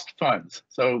crossed funds.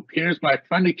 So here's my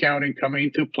fund accounting coming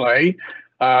into play.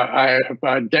 I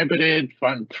have debited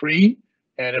Fund 3,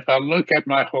 and if I look at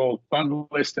my whole fund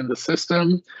list in the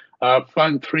system,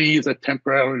 Fund 3 is a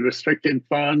temporarily restricted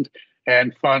fund,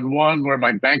 and Fund 1, where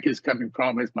my bank is coming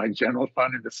from, is my general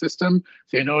fund in the system.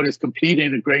 So you notice complete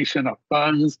integration of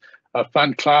funds,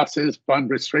 fund classes,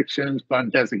 fund restrictions,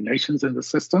 fund designations in the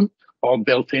system, all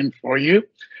built in for you.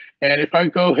 And if I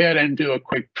go ahead and do a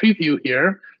quick preview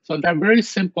here, so that very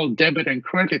simple debit and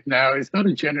credit now is going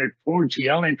to generate 4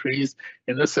 GL entries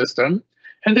in the system.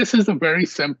 And this is a very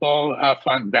simple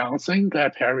fund balancing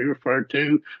that Harry referred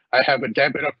to. I have a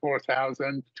debit of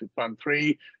 4,000 to Fund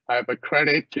 3. I have a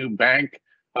credit to bank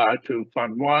to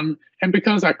Fund 1. And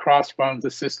because I cross funds,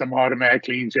 the system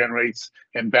automatically generates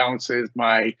and balances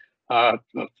my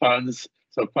funds.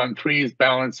 So Fund 3 is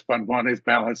balanced, Fund 1 is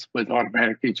balanced with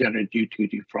automatically generated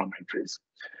UTD from entries.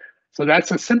 So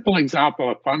that's a simple example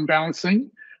of fund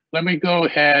balancing. Let me go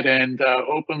ahead and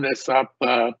open this up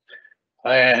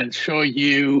and show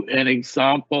you an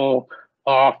example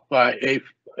of a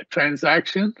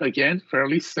transaction. Again,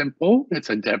 fairly simple. It's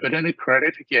a debit and a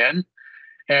credit again.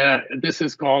 And this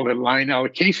is called a line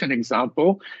allocation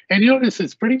example. And you notice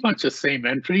it's pretty much the same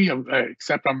entry,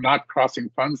 except I'm not crossing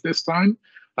funds this time.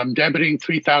 I'm debiting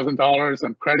 $3,000,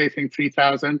 I'm crediting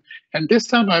 $3,000. And this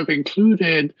time I've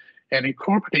included and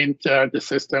incorporated the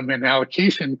system an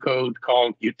allocation code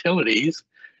called utilities.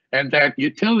 And that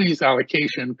utilities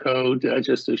allocation code,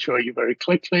 just to show you very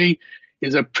quickly,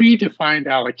 is a predefined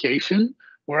allocation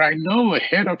where I know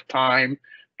ahead of time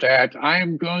that I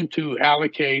am going to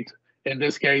allocate, in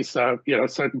this case,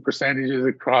 certain percentages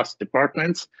across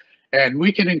departments. And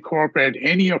we can incorporate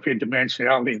any of your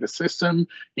dimensionality in the system.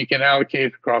 You can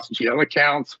allocate across GL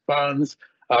accounts, funds,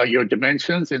 your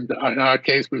dimensions. In our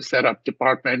case, we've set up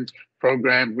department,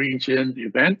 program, region,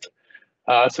 event.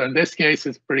 So in this case,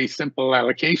 it's pretty simple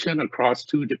allocation across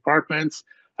 2 departments.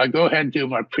 I go ahead and do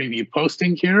my preview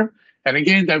posting here. And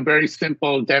again, that very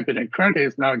simple debit and credit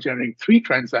is now generating 3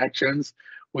 transactions.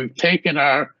 We've taken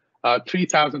our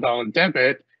 $3,000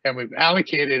 debit and we've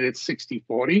allocated it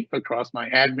 60-40 across my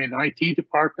admin IT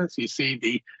departments. You see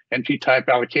the entry type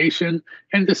allocation.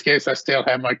 In this case, I still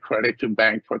have my credit to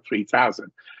bank for $3,000.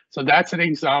 So that's an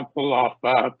example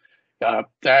of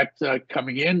that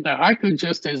coming in. Now, I could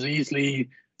just as easily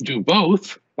do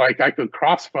both, like I could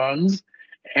cross funds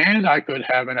and I could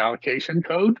have an allocation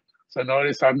code. So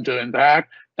notice I'm doing that.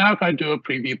 Now, if I do a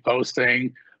preview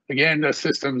posting, again, the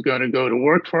system's going to go to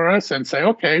work for us and say,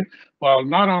 okay, well,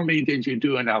 not only did you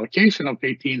do an allocation of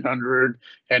 1,800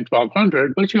 and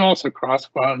 1,200, but you also cross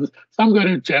funds. So I'm going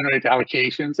to generate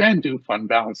allocations and do fund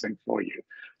balancing for you.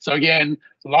 So again,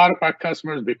 a lot of our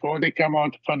customers, before they come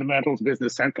on to Fundamentals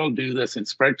Business Central, do this in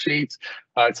spreadsheets.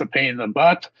 It's a pain in the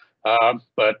butt,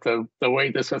 but the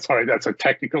way this is, sorry, that's a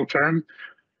technical term.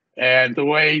 And the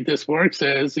way this works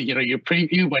is, you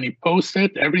preview when you post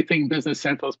it, everything Business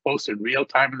Central is posted real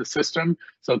time in the system.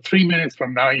 So 3 minutes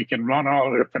from now, you can run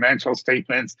all your financial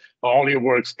statements, all your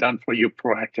work's done for you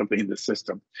proactively in the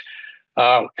system.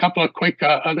 A couple of quick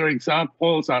other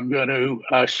examples. I'm going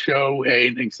to show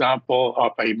an example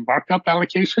of a markup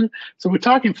allocation. So we're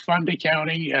talking fund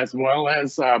accounting as well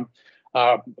as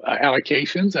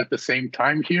allocations at the same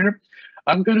time here.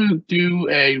 I'm going to do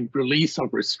a release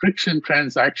of restriction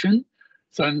transaction.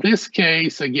 So in this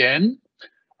case, again,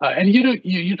 and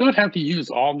you don't have to use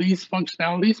all these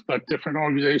functionalities, but different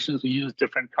organizations will use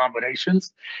different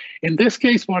combinations. In this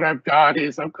case, what I've got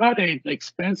is I've got an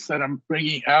expense that I'm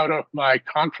bringing out of my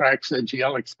contracts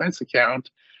GL expense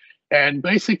account. And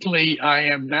basically, I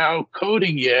am now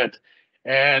coding it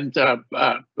and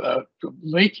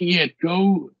making it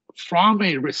go from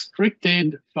a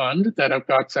restricted fund that I've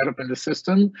got set up in the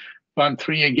system. Fund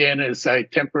 3, again, is a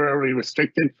temporarily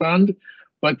restricted fund.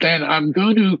 But then I'm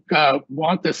going to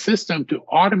want the system to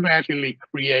automatically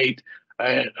create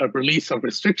a release of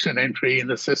restriction entry in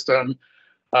the system.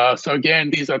 So again,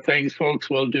 these are things folks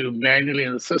will do manually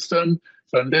in the system.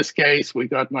 So in this case, we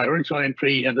got my original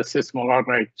entry and the system will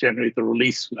automatically generate the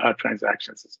release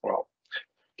transactions as well.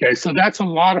 Okay, so that's a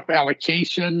lot of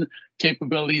allocation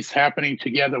capabilities happening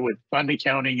together with fund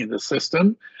accounting in the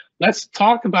system. Let's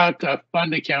talk about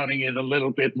fund accounting in a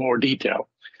little bit more detail.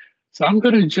 So I'm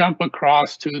going to jump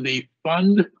across to the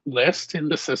fund list in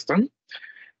the system.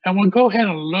 And we'll go ahead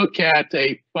and look at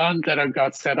a fund that I've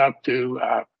got set up to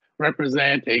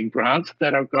represent a grant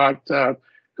that I've got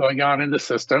going on in the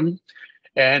system.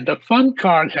 And the fund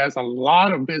card has a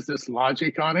lot of business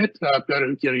logic on it.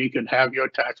 You can have your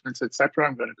attachments, etc.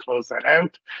 I'm going to close that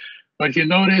out. But you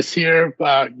notice here,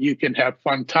 you can have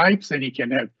fund types and you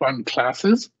can have fund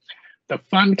classes. The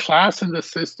fund class in the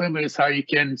system is how you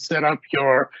can set up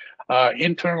your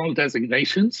internal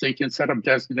designations. So you can set up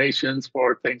designations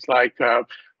for things like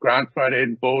grant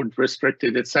funded, board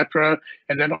restricted, etc.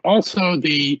 And then also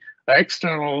the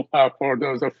external for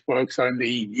those of folks in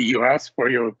the US for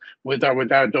your with or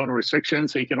without donor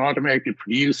restrictions. So you can automatically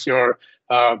produce your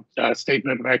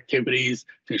statement of activities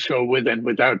to show with and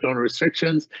without donor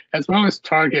restrictions, as well as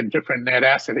target different net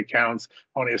asset accounts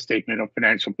on your statement of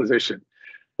financial position.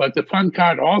 But the fund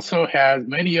card also has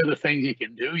many other things you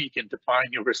can do. You can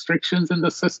define your restrictions in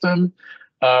the system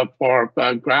for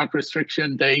grant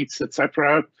restriction dates,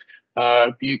 etc.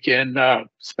 You can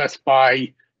specify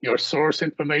your source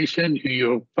information, who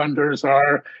your funders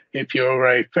are. If you're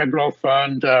a federal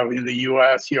fund in the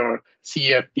US, your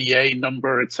CFDA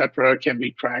number, etc., can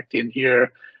be tracked in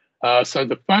here. So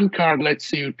the fund card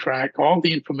lets you track all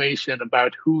the information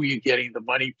about who you're getting the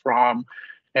money from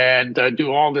and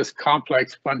do all this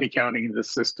complex fund accounting in the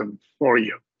system for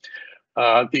you.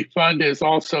 The fund is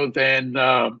also then,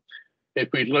 if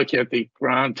we look at the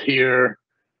grant here,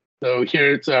 so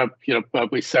here's,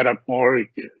 we set up more,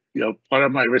 what are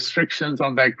my restrictions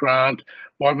on that grant?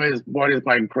 What is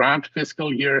my grant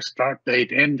fiscal year start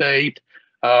date, end date?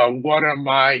 What are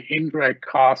my indirect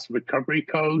cost recovery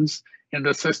codes in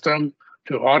the system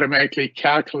to automatically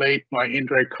calculate my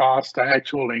indirect cost to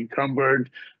actual encumbered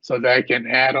so that I can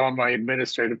add on my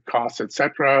administrative costs,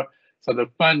 etc. So the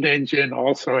fund engine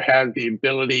also has the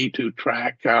ability to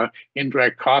track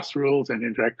indirect cost rules and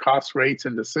indirect cost rates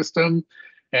in the system.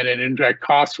 And an indirect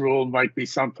cost rule might be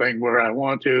something where I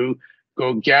want to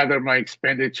go gather my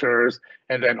expenditures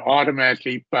and then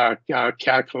automatically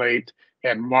calculate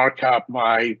and mark up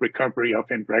my recovery of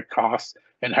indirect costs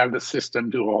and have the system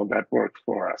do all that work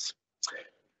for us.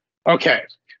 Okay,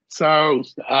 so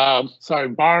sorry,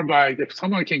 Barb, if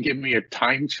someone can give me a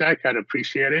time check, I'd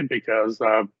appreciate it because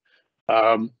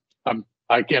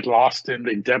I get lost in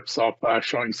the depths of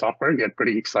showing software, get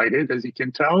pretty excited, as you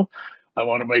can tell. I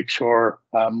want to make sure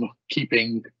I'm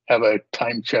have a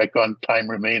time check on time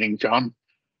remaining, John.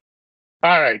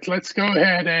 All right, let's go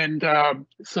ahead and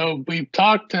so we've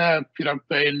talked, again,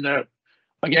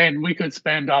 we could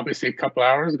spend obviously a couple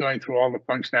hours going through all the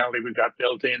functionality we've got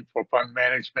built in for fund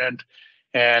management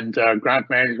and grant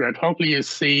management. Hopefully you've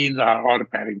seen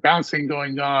automatic balancing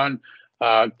going on.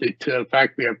 The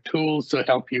fact we have tools to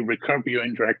help you recover your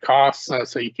indirect costs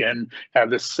so you can have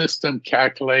the system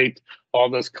calculate all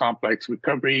those complex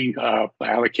recovery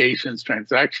allocations,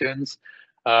 transactions.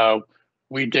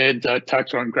 We did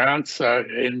touch on grants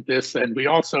in this, and we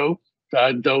also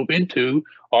dove into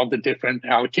all the different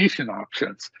allocation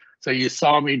options. So you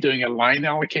saw me doing a line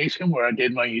allocation where I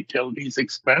did my utilities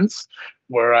expense,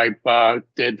 where I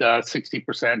did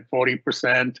 60%,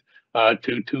 40%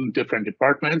 to two different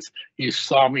departments. You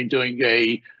saw me doing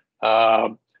a,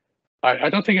 I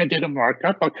don't think I did a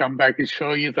markup. I'll come back and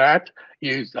show you that.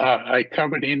 I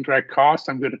covered indirect costs.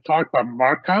 I'm going to talk about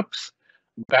markups,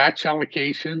 batch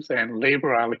allocations, and labor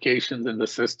allocations in the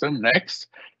system next,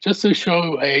 just to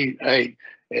show an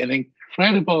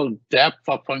incredible depth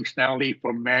of functionality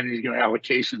for managing your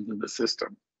allocations in the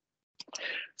system.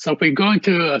 So if we go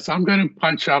into, so I'm going to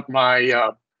punch up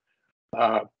my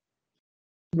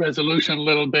resolution a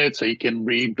little bit so you can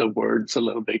read the words a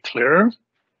little bit clearer.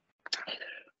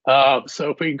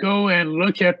 So if we go and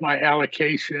look at my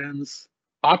allocations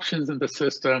options in the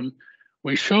system,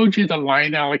 we showed you the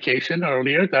line allocation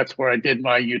earlier. That's where I did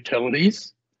my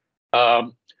utilities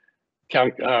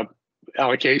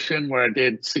allocation, where I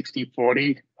did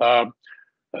 60-40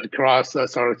 across.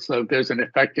 So there's an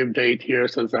effective date here.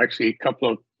 So there's actually a couple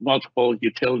of multiple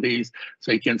utilities.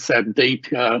 So you can set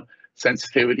date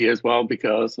sensitivity as well,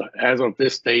 because as of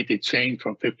this date, it changed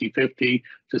from 50-50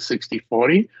 to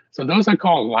 60-40. So those are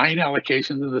called line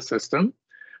allocations in the system.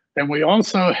 And we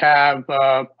also have,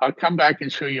 I'll come back and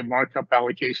show you a markup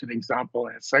allocation example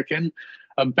in a second.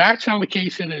 A batch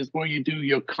allocation is where you do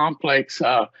your complex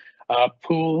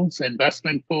pools,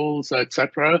 investment pools,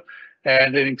 etc.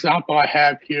 And an example I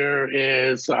have here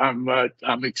is I'm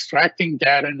extracting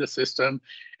data in the system.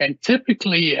 And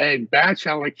typically a batch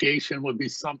allocation would be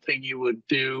something you would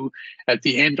do at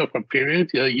the end of a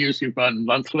period. You'll usually run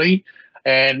monthly.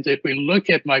 And if we look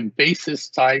at my basis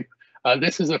type,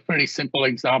 This is a pretty simple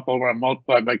example where I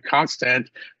multiply by constant,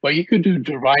 but you could do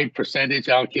derived percentage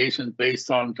allocations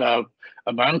based on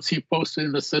amounts you posted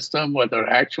in the system, whether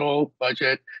actual,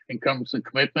 budget, incomes and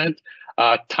commitment,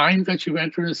 time that you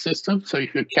enter in the system. So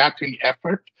if you're capturing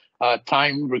effort,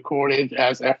 time recorded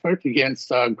as effort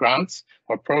against grants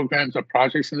or programs or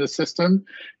projects in the system,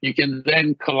 you can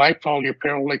then collect all your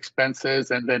payroll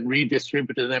expenses and then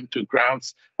redistribute them to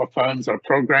grants or funds or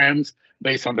programs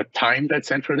based on the time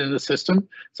that's entered in the system.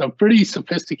 So pretty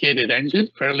sophisticated engine,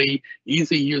 fairly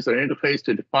easy user interface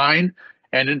to define.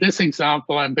 And in this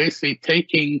example, I'm basically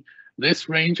taking this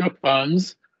range of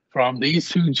funds from these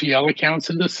two GL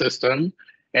accounts in the system,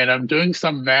 and I'm doing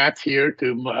some math here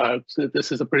to, so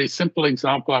this is a pretty simple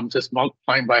example. I'm just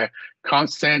multiplying by a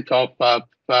constant of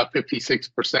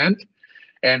 56%.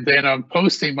 And then I'm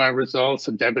posting my results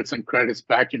and debits and credits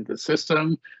back into the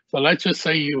system. So let's just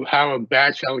say you have a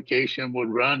batch allocation would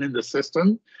run in the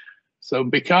system. So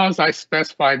because I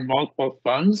specified multiple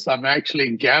funds, I'm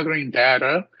actually gathering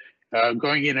data,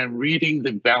 going in and reading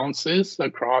the balances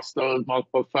across those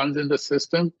multiple funds in the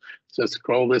system. Just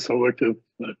scroll this over to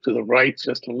the right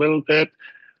just a little bit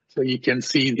so you can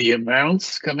see the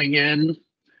amounts coming in.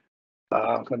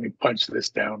 Let me punch this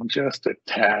down just a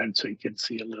tad so you can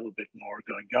see a little bit more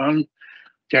going on.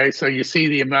 Okay, so you see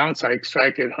the amounts. I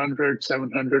extracted 100,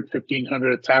 700, 1,500,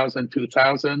 1,000,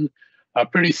 2,000. A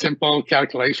pretty simple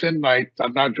calculation.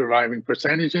 I'm not deriving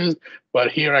percentages,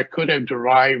 but here I could have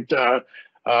derived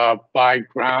by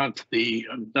grant the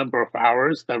number of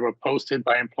hours that were posted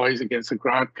by employees against the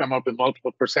grant, come up with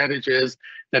multiple percentages.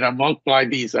 Then I multiply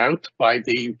these out by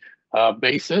the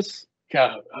basis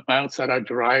amounts that are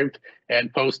derived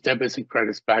and post debits and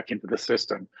credits back into the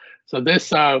system. So this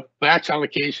batch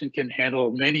allocation can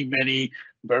handle many, many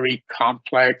very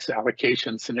complex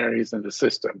allocation scenarios in the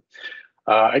system.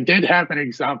 I did have an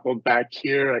example back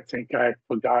here. I think I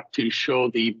forgot to show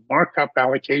the markup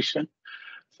allocation.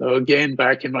 So again,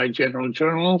 back in my general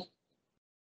journal,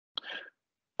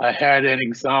 I had an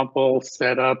example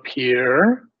set up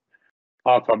here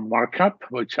of a markup,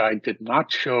 which I did not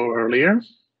show earlier.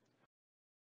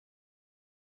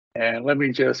 And let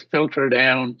me just filter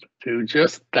down to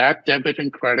just that debit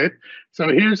and credit. So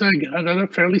here's another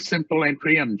fairly simple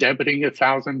entry. I'm debiting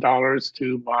 $1,000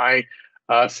 to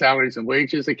my salaries and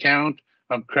wages account.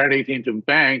 I'm crediting to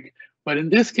bank. But in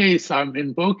this case, I'm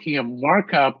invoking a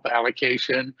markup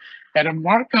allocation, and a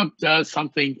markup does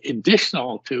something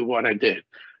additional to what I did.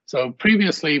 So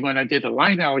previously, when I did a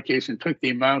line allocation, took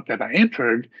the amount that I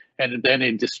entered, and then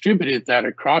it distributed that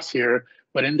across here.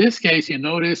 But in this case, you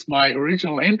notice my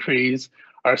original entries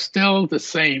are still the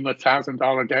same,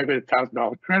 $1,000 debit,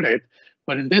 $1,000 credit.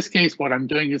 But in this case, what I'm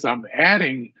doing is I'm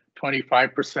adding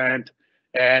 25%.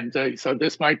 And so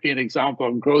this might be an example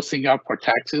of grossing up for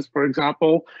taxes, for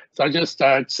example. So I just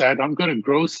said, I'm going to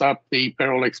gross up the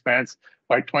payroll expense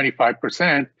by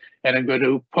 25%, and I'm going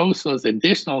to post those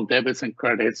additional debits and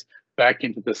credits back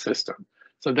into the system.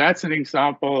 So that's an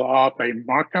example of a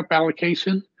markup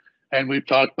allocation. And we've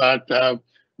talked about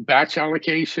batch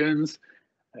allocations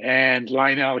and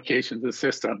line allocations in the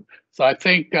system. So I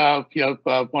think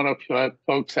one of your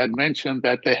folks had mentioned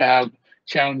that they have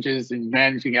challenges in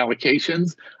managing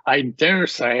allocations. I dare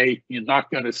say you're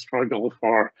not going to struggle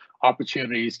for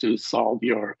opportunities to solve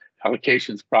your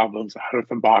allocations problems out of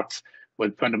the box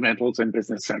with fundamentals and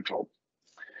Business Central.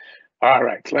 All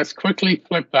right, let's quickly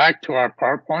flip back to our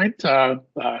PowerPoint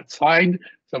slide.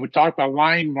 So we talked about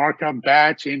line, markup,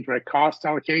 batch, indirect cost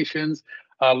allocations,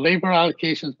 labor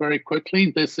allocations very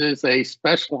quickly. This is a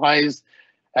specialized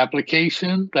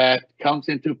application that comes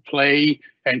into play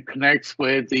and connects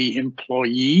with the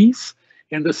employees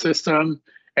in the system.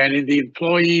 And in the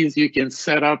employees, you can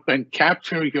set up and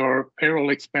capture your payroll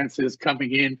expenses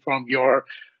coming in from your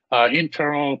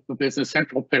internal Business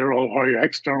Central payroll or your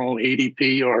external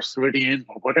ADP or Ceridian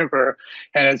or whatever.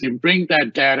 And as you bring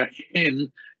that data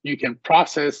in, you can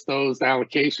process those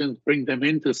allocations, bring them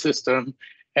into the system,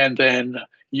 and then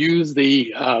use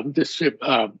the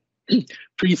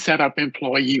pre-set up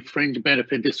employee fringe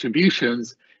benefit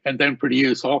distributions, and then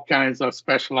produce all kinds of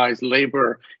specialized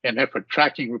labor and effort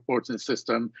tracking reports in the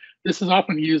system. This is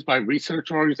often used by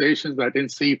research organizations. I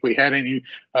didn't see if we had any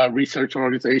research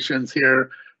organizations here,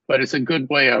 but it's a good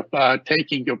way of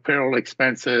taking your payroll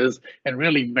expenses and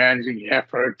really managing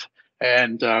effort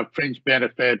and fringe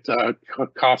benefit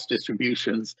cost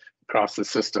distributions across the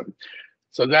system.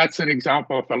 So that's an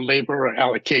example of a labor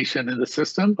allocation in the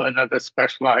system, another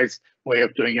specialized way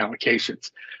of doing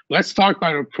allocations. Let's talk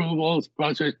about approvals,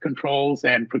 budget controls,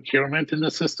 and procurement in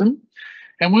the system.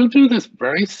 And we'll do this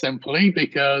very simply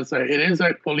because it is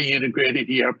a fully integrated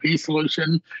ERP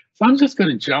solution. So I'm just going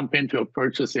to jump into a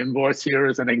purchase invoice here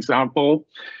as an example.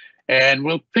 And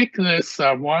we'll pick this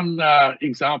one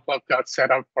example I've got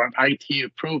set up for an IT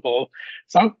approval.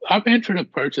 So I've entered a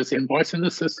purchase invoice in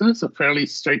the system. It's a fairly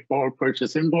straightforward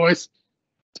purchase invoice.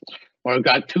 Well, I've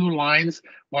got two lines,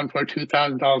 one for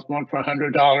 $2,000, one for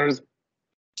 $100.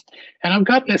 And I've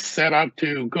got this set up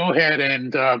to go ahead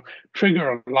and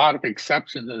trigger a lot of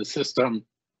exceptions in the system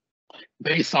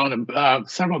based on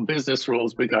several business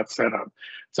rules we got set up.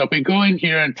 So if we go in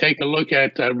here and take a look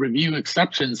at review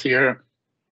exceptions here,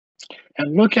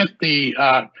 and look at the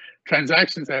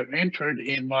transactions that I've entered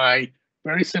in my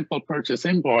very simple purchase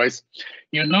invoice,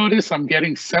 you'll notice I'm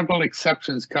getting several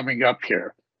exceptions coming up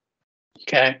here.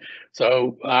 Okay,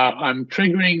 so I'm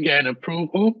triggering an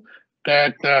approval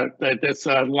that this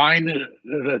line,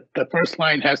 the first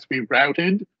line has to be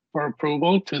routed for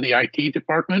approval to the IT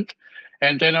department.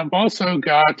 And then I've also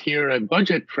got here a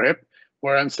budget trip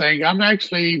where I'm saying I'm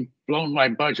actually blown my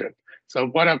budget. So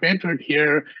what I've entered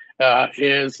here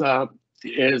is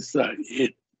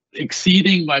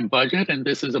exceeding my budget, and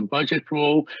this is a budget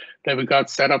rule that we got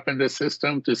set up in the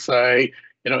system to say,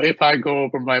 you know, if I go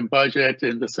over my budget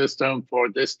in the system for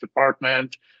this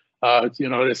department, you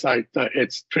know,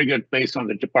 it's triggered based on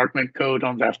the department code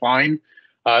on that line.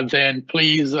 Then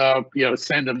please, you know,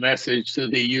 send a message to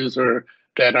the user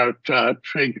that I've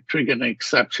triggered an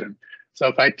exception. So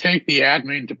if I take the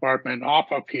admin department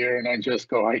off of here and I just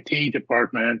go IT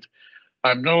department,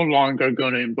 I'm no longer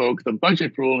going to invoke the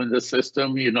budget rule in the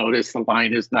system. You notice the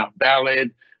line is not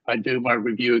valid. I do my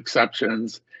review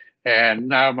exceptions. And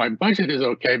now my budget is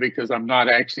okay because I'm not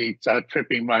actually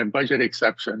tripping my budget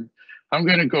exception. I'm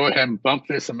going to go ahead and bump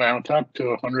this amount up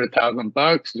to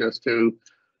 $100,000 just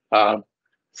to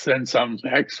send some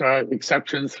extra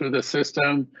exceptions through the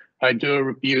system. I do a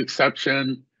review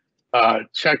exception,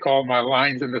 check all my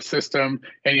lines in the system,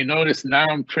 and you notice now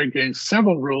I'm triggering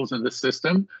several rules in the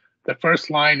system. The first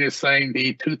line is saying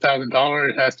the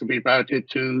 $2,000 has to be routed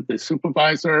to the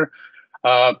supervisor.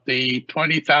 The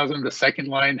 $20,000, the second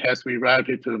line has to be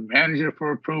routed to the manager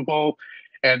for approval.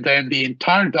 And then the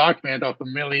entire document of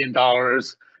 $1 million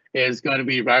is going to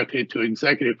be routed to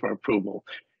executive for approval.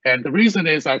 And the reason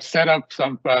is I've set up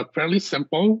some fairly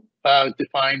simple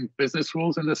defined business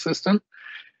rules in the system.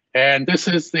 And this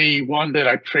is the one that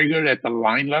I triggered at the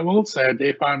line level. Said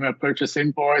if I'm a purchase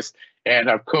invoice and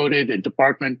I've coded a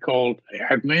department called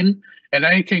admin, and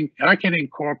I can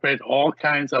incorporate all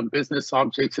kinds of business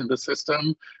objects in the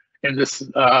system in this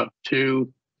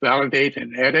to validate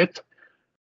and edit.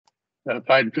 If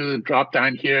I do the drop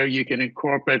down here, you can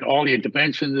incorporate all your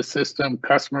dimensions in the system,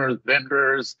 customers,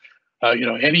 vendors, you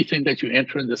know, anything that you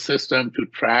enter in the system to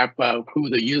trap who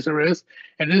the user is.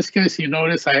 In this case, you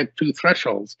notice I had two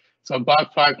thresholds. So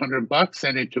about $500,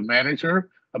 send it to manager,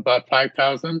 about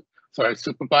 5,000, sorry,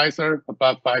 supervisor,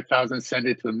 about 5,000, send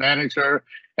it to the manager.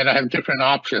 And I have different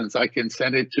options. I can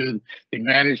send it to the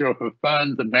manager of a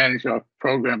fund, the manager of a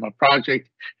program or project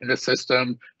in the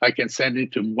system. I can send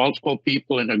it to multiple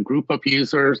people in a group of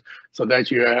users so that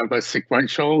you have a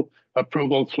sequential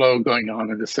approval flow going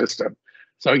on in the system.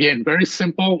 So again, very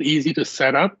simple, easy to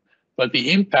set up, but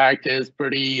the impact is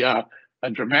pretty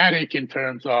dramatic in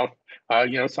terms of,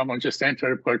 you know, someone just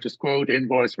entered a purchase quote,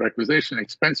 invoice, requisition,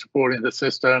 expense report in the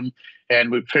system,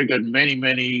 and we've triggered many,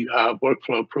 many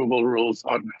workflow approval rules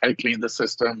automatically in the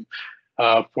system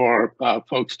for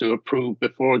folks to approve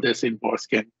before this invoice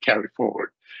can carry forward.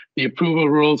 The approval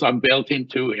rules are built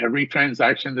into every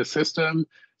transaction in the system.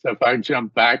 So if I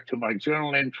jump back to my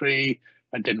journal entry,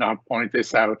 I did not point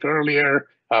this out earlier,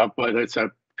 but it's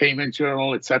a payment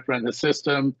journal, et cetera, in the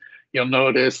system. You'll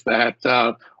notice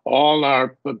that all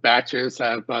our batches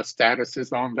have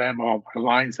statuses on them, all our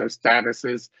lines have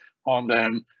statuses on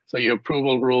them. So your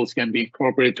approval rules can be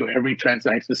incorporated to every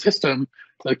transaction system.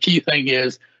 So the key thing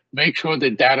is make sure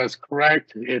the data is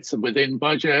correct, it's within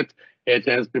budget, it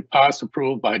has been passed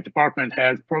approved by department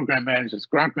heads, program managers,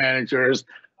 grant managers,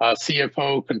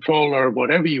 CFO, controller,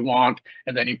 whatever you want,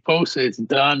 and then you post it, it's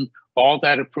done. All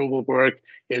that approval work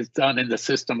is done in the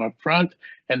system up front.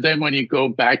 And then when you go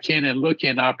back in and look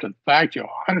in after the fact, your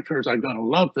auditors are going to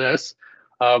love this.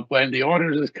 When the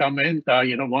auditors come in,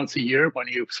 you know, once a year, when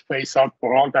you face up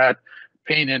for all that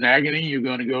pain and agony you're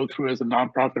going to go through as a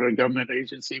nonprofit or government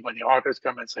agency, when the auditors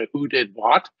come and say who did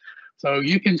what. So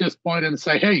you can just point and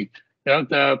say, hey, you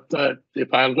know,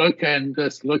 if I look and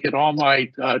just look at all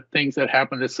my things that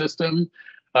happen in the system,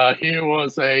 here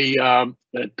was a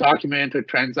document, a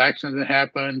transaction that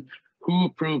happened, who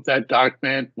approved that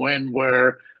document, when,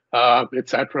 where, et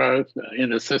cetera,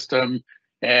 in the system,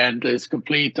 and there's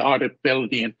complete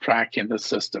auditability and track in the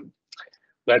system.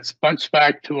 Let's punch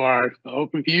back to our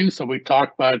overview. So we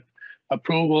talked about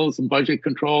approvals and budget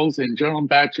controls in journal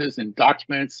batches, in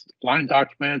documents, line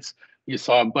documents. You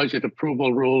saw a budget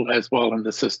approval rule as well in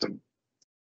the system.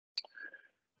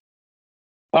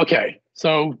 Okay,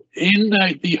 so in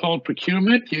the whole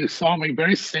procurement, you saw me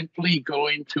very simply go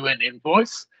into an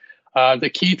invoice.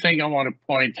 The key thing I want to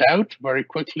point out very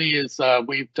quickly is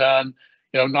we've done,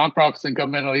 nonprofits and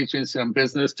governmental agencies and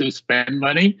business to spend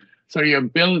money. So your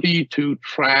ability to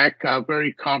track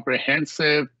very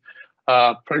comprehensive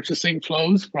purchasing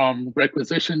flows from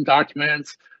requisition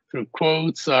documents through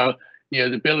quotes, the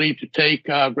ability to take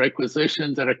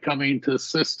requisitions that are coming to the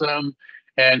system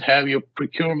and have your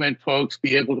procurement folks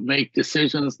be able to make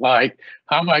decisions like,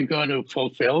 how am I going to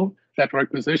fulfill that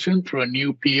requisition through a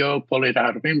new PO, pull it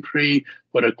out of inventory,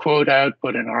 put a quote out,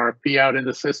 put an RFP out in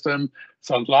the system.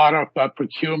 So a lot of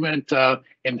procurement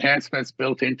enhancements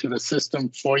built into the system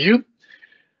for you.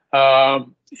 So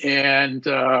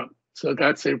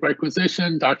that's a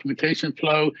requisition, documentation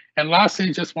flow. And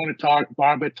lastly, just want to talk,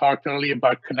 Barbara talked earlier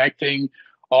about connecting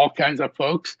all kinds of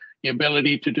folks, the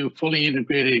ability to do fully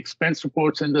integrated expense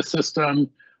reports in the system,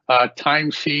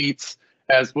 timesheets,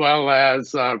 as well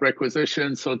as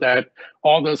requisitions, so that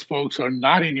all those folks who are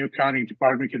not in your accounting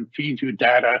department can feed you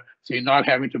data, so you're not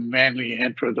having to manually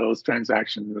enter those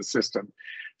transactions in the system.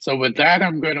 So with that,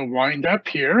 I'm going to wind up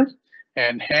here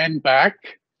and hand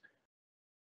back.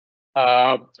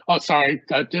 Sorry,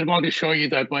 I did want to show you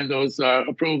that when those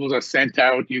approvals are sent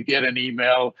out, you get an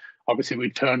email. Obviously, we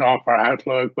turn off our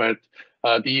Outlook, but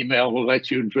the email will let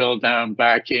you drill down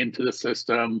back into the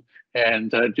system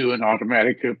and do an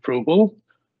automatic approval.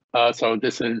 So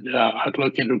this is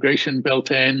Outlook integration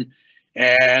built in,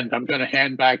 and I'm going to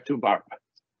hand back to Barbara.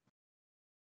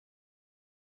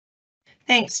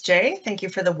 Thanks, Jay. Thank you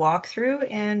for the walkthrough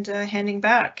and handing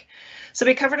back. So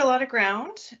we covered a lot of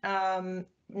ground.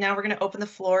 Now we're going to open the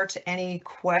floor to any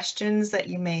questions that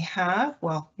you may have.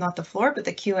 Well, not the floor, but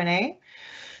the Q&A.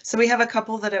 So we have a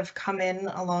couple that have come in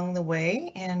along the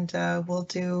way, and we'll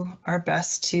do our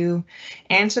best to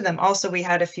answer them. Also, we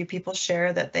had a few people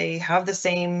share that they have the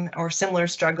same or similar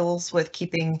struggles with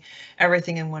keeping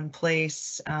everything in one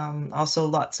place. Also,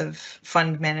 lots of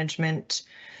fund management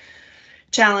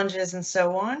challenges and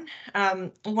so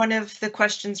on. One of the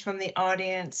questions from the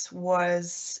audience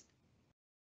was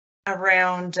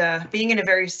around being in a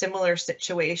very similar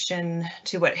situation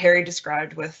to what Harry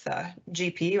described with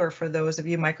GP, or for those of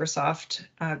you, Microsoft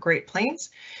Great Plains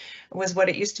was what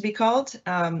it used to be called.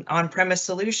 On-premise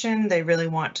solution, they really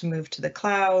want to move to the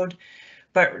cloud,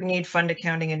 but need fund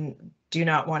accounting and do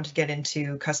not want to get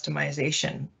into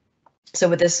customization. So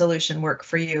would this solution work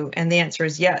for you? And the answer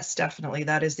is yes, definitely.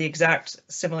 That is the exact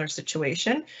similar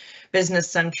situation. Business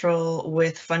Central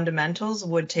with fundamentals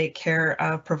would take care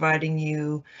of providing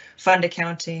you fund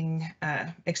accounting,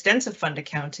 extensive fund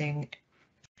accounting,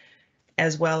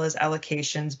 as well as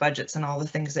allocations, budgets, and all the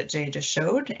things that Jay just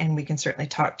showed. And we can certainly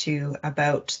talk to you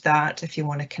about that if you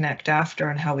want to connect after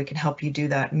and how we can help you do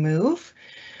that move.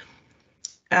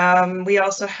 We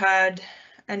also had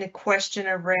a question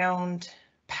around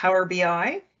Power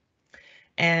BI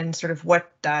and sort of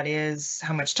what that is,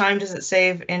 how much time does it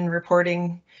save in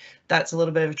reporting? That's a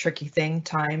little bit of a tricky thing,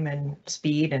 time and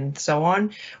speed and so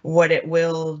on. What it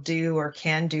will do or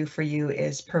can do for you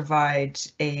is provide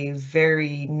a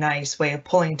very nice way of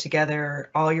pulling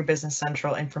together all your Business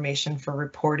Central information for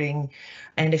reporting.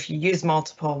 And if you use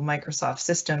multiple Microsoft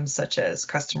systems, such as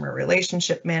customer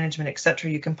relationship management,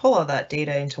 etc., you can pull all that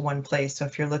data into one place. So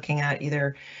if you're looking at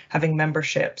either having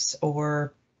memberships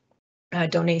or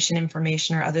donation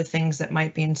information or other things that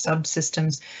might be in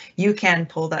subsystems, you can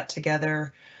pull that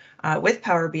together with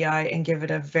Power BI and give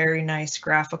it a very nice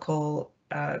graphical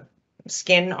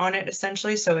skin on it,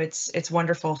 essentially. So it's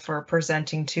wonderful for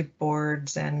presenting to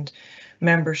boards and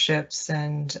memberships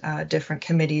and different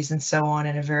committees and so on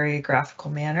in a very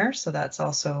graphical manner. So that's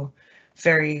also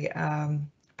very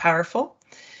powerful.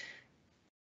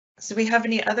 So we have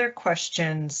any other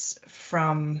questions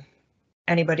from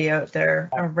anybody out there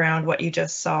around what you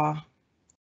just saw?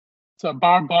 So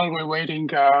Barb, while we're waiting,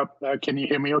 can you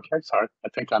hear me okay? Sorry, I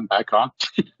think I'm back on.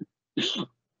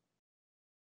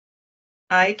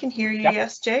 I can hear you,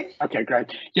 yes, Jay. Okay,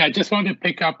 great. Yeah, I just wanted to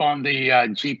pick up on the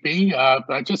GP.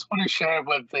 I just want to share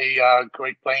with the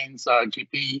Great Plains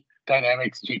GP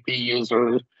Dynamics GP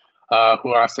users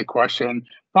who asked the question.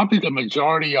 Probably the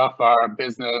majority of our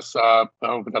business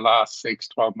over the last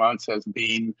 6-12 months has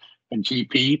been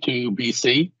GP to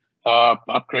BC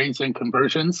upgrades and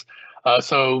conversions.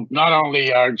 So not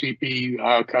only are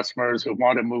GP customers who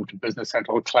want to move to Business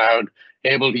Central Cloud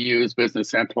able to use Business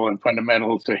Central and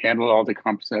fundamentals to handle all the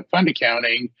comprehensive fund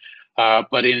accounting,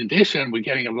 But in addition, we're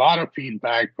getting a lot of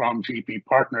feedback from GP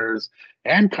partners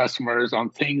and customers on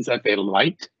things that they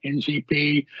liked in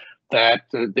GP that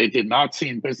they did not see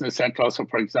in Business Central. So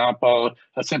for example,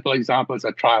 a simple example is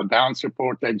a trial balance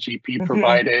report that GP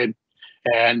provided.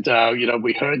 And,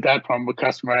 we heard that from a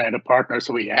customer and a partner,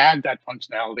 so we add that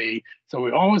functionality. So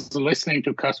we're always listening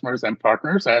to customers and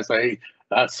partners as a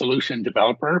solution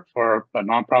developer for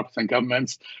nonprofits and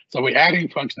governments. So we're adding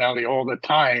functionality all the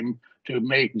time to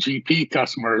make GP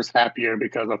customers happier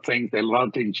because of things they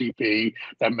loved in GP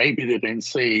that maybe they didn't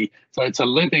see. So it's a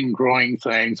living, growing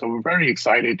thing. So we're very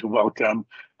excited to welcome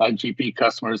GP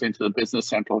customers into the Business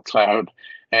Central Cloud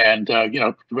and,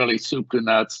 really soup to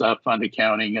nuts fund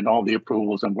accounting and all the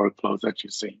approvals and workflows that you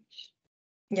see.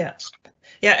 Yeah.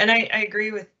 Yeah, and I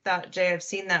agree with that, Jay. I've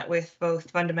seen that with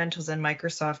both Fundamentals and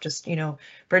Microsoft, just,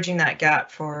 bridging that gap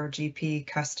for GP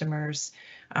customers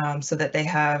so that they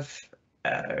have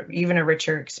even a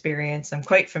richer experience. I'm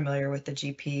quite familiar with the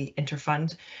GP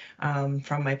Interfund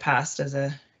from my past as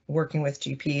working with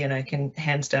GP, and I can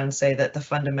hands down say that the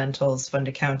Fundamentals fund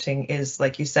accounting is,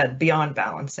 like you said, beyond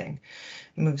balancing.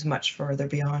 It moves much further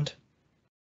beyond.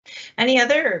 Any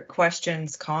other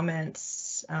questions,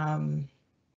 comments,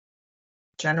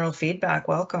 general feedback?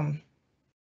 Welcome.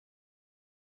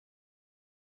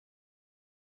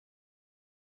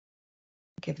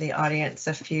 Give the audience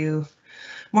a few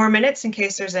more minutes in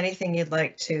case there's anything you'd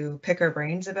like to pick our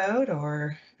brains about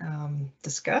or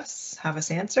discuss, have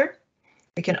us answer.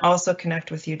 We can also connect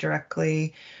with you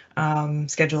directly,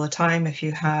 schedule a time if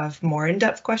you have more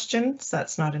in-depth questions.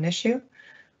 That's not an issue.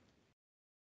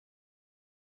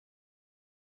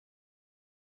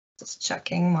 Just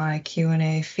checking my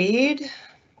Q&A feed.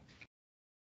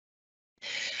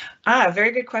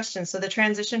 Very good question. So the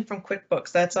transition from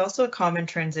QuickBooks, that's also a common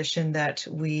transition that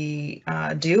we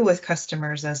do with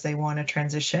customers as they want to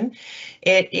transition.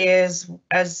 It is,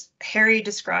 as Harry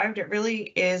described, it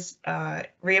really is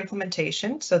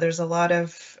re-implementation. So there's a lot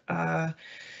of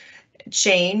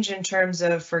change in terms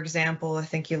of, for example, I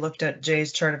think you looked at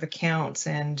Jay's chart of accounts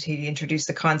and he introduced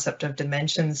the concept of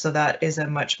dimensions. So that is a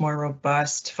much more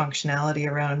robust functionality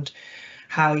around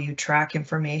how you track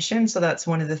information. So that's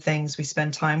one of the things we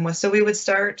spend time with. So we would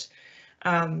start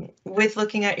with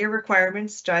looking at your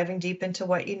requirements, diving deep into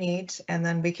what you need, and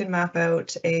then we can map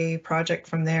out a project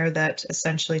from there that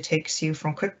essentially takes you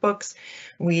from QuickBooks.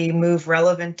 We move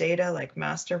relevant data like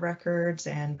master records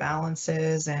and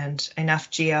balances and enough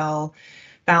GL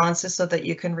balances so that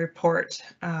you can report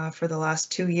for the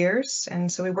last 2 years.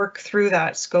 And so we work through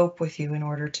that scope with you in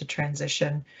order to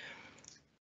transition.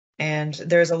 And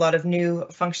there's a lot of new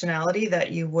functionality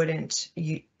that you wouldn't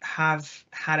have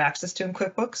had access to in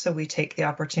QuickBooks. So we take the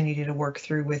opportunity to work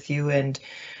through with you and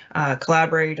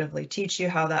collaboratively teach you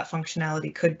how that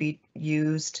functionality could be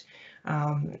used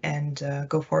and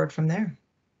go forward from there.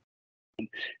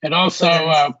 And also,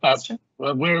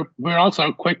 we're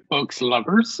also QuickBooks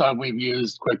lovers. We've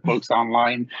used QuickBooks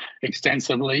Online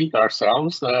extensively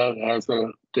ourselves as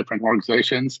different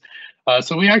organizations.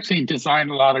 So we actually designed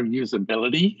a lot of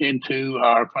usability into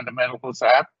our Fundamentals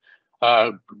app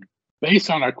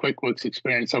based on our QuickBooks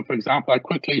experience. So for example, I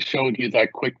quickly showed you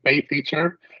that Quick Pay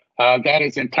feature. That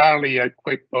is entirely a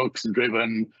QuickBooks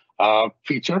driven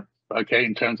feature. Okay,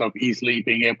 in terms of easily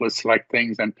being able to select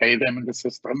things and pay them in the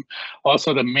system.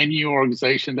 Also, the menu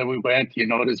organization that we went, you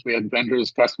notice we had vendors,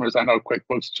 customers. I know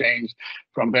QuickBooks changed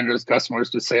from vendors, customers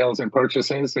to sales and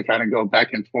purchases to kind of go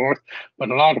back and forth.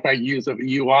 But a lot of our use of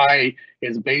UI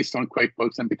is based on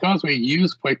QuickBooks. And because we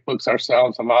use QuickBooks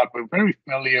ourselves a lot, we're very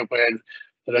familiar with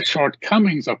the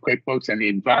shortcomings of QuickBooks and the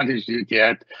advantage you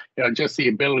get. Just the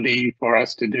ability for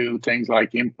us to do things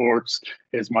like imports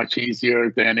is much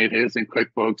easier than it is in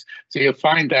QuickBooks. So you'll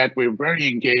find that we're very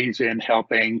engaged in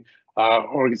helping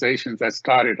organizations that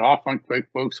started off on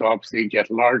QuickBooks obviously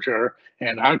get larger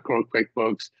and outgrow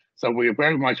QuickBooks. So we're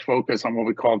very much focused on what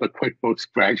we call the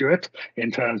QuickBooks graduate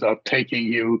in terms of taking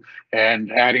you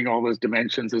and adding all those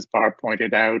dimensions, as Barb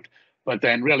pointed out, but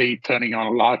then really turning on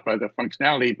a lot of the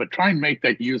functionality, but try and make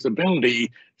that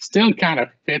usability still kind of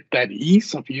fit that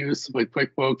ease of use with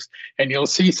QuickBooks. And you'll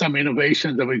see some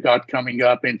innovations that we got coming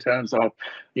up in terms of,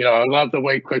 I love the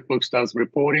way QuickBooks does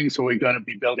reporting. So we're going to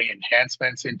be building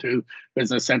enhancements into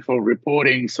Business Central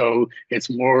reporting. So it's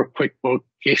more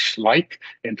QuickBooks-ish like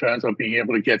in terms of being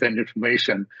able to get that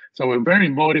information. So we're very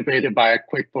motivated by our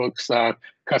QuickBooks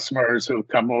customers who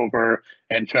come over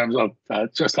in terms of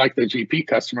just like the GP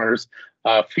customers,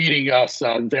 feeding us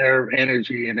their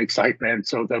energy and excitement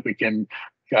so that we can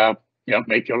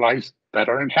make your lives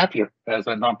better and happier as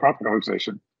a nonprofit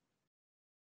organization.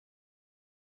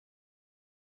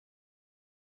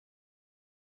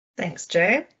 Thanks,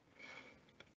 Jay.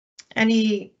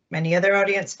 Any other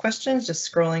audience questions?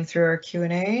 Just scrolling through our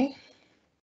Q&A.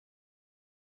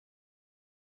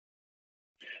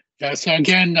 Yeah, so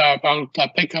again, I'll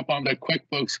pick up on the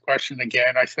QuickBooks question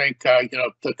again. I think,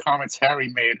 the comments Harry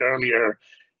made earlier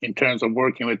in terms of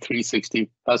working with 360,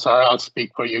 sorry, I'll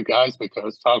speak for you guys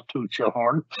because I'll toot your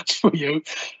horn for you,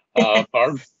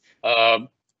 Barb.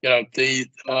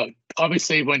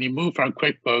 Obviously when you move from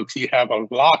QuickBooks, you have a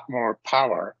lot more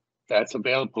power that's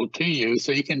available to you.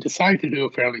 So you can decide to do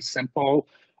a fairly simple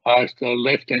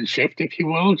lift and shift, if you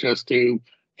will, just to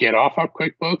get off of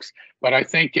QuickBooks. But I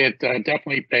think it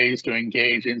definitely pays to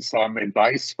engage in some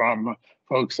advice from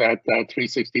folks at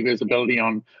 360 Visibility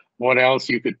on what else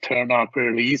you could turn off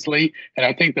fairly easily. And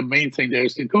I think the main thing there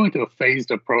is to go into a phased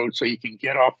approach so you can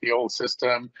get off the old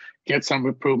system, get some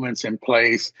improvements in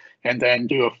place, and then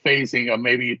do a phasing of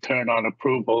maybe you turn on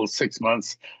approval 6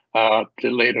 months to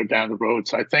later down the road.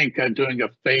 So I think doing a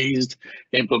phased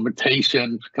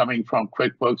implementation coming from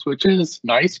QuickBooks, which is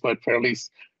nice, but fairly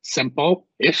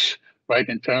simple-ish, right,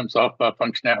 in terms of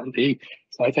functionality.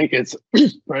 So I think it's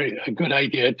a good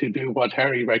idea to do what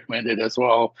Harry recommended as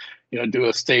well, do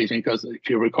a staging, because if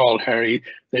you recall, Harry,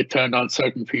 they turned on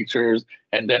certain features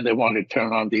and then they wanted to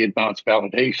turn on the advanced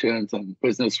validations and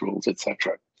business rules,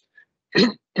 etc.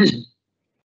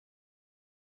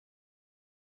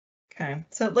 Okay,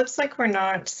 so it looks like we're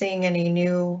not seeing any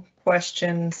new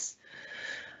questions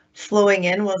flowing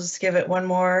in. We'll just give it one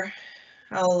more.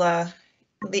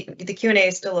 The Q&A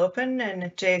is still open,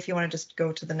 and Jay, if you want to just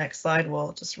go to the next slide,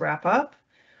 we'll just wrap up.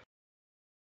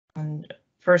 And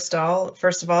first of all,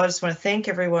 I just want to thank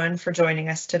everyone for joining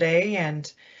us today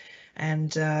and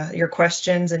your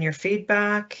questions and your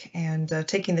feedback and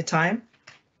taking the time.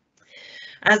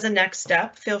 As a next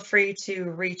step, feel free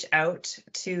to reach out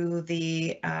to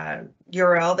the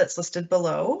URL that's listed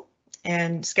below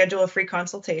and schedule a free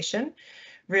consultation.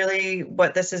 Really,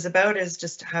 what this is about is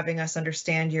just having us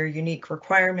understand your unique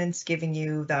requirements, giving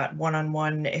you that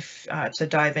one-on-one to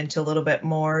dive into a little bit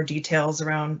more details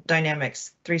around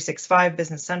Dynamics 365,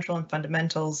 Business Central, and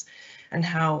fundamentals, and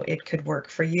how it could work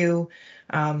for you,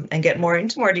 and get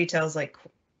into more details, like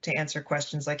to answer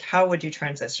questions like how would you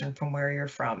transition from where you're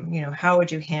from, how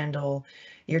would you handle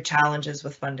your challenges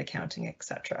with fund accounting,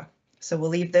 etc. So we'll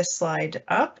leave this slide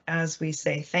up as we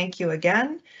say thank you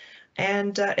again.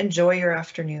 And enjoy your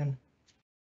afternoon.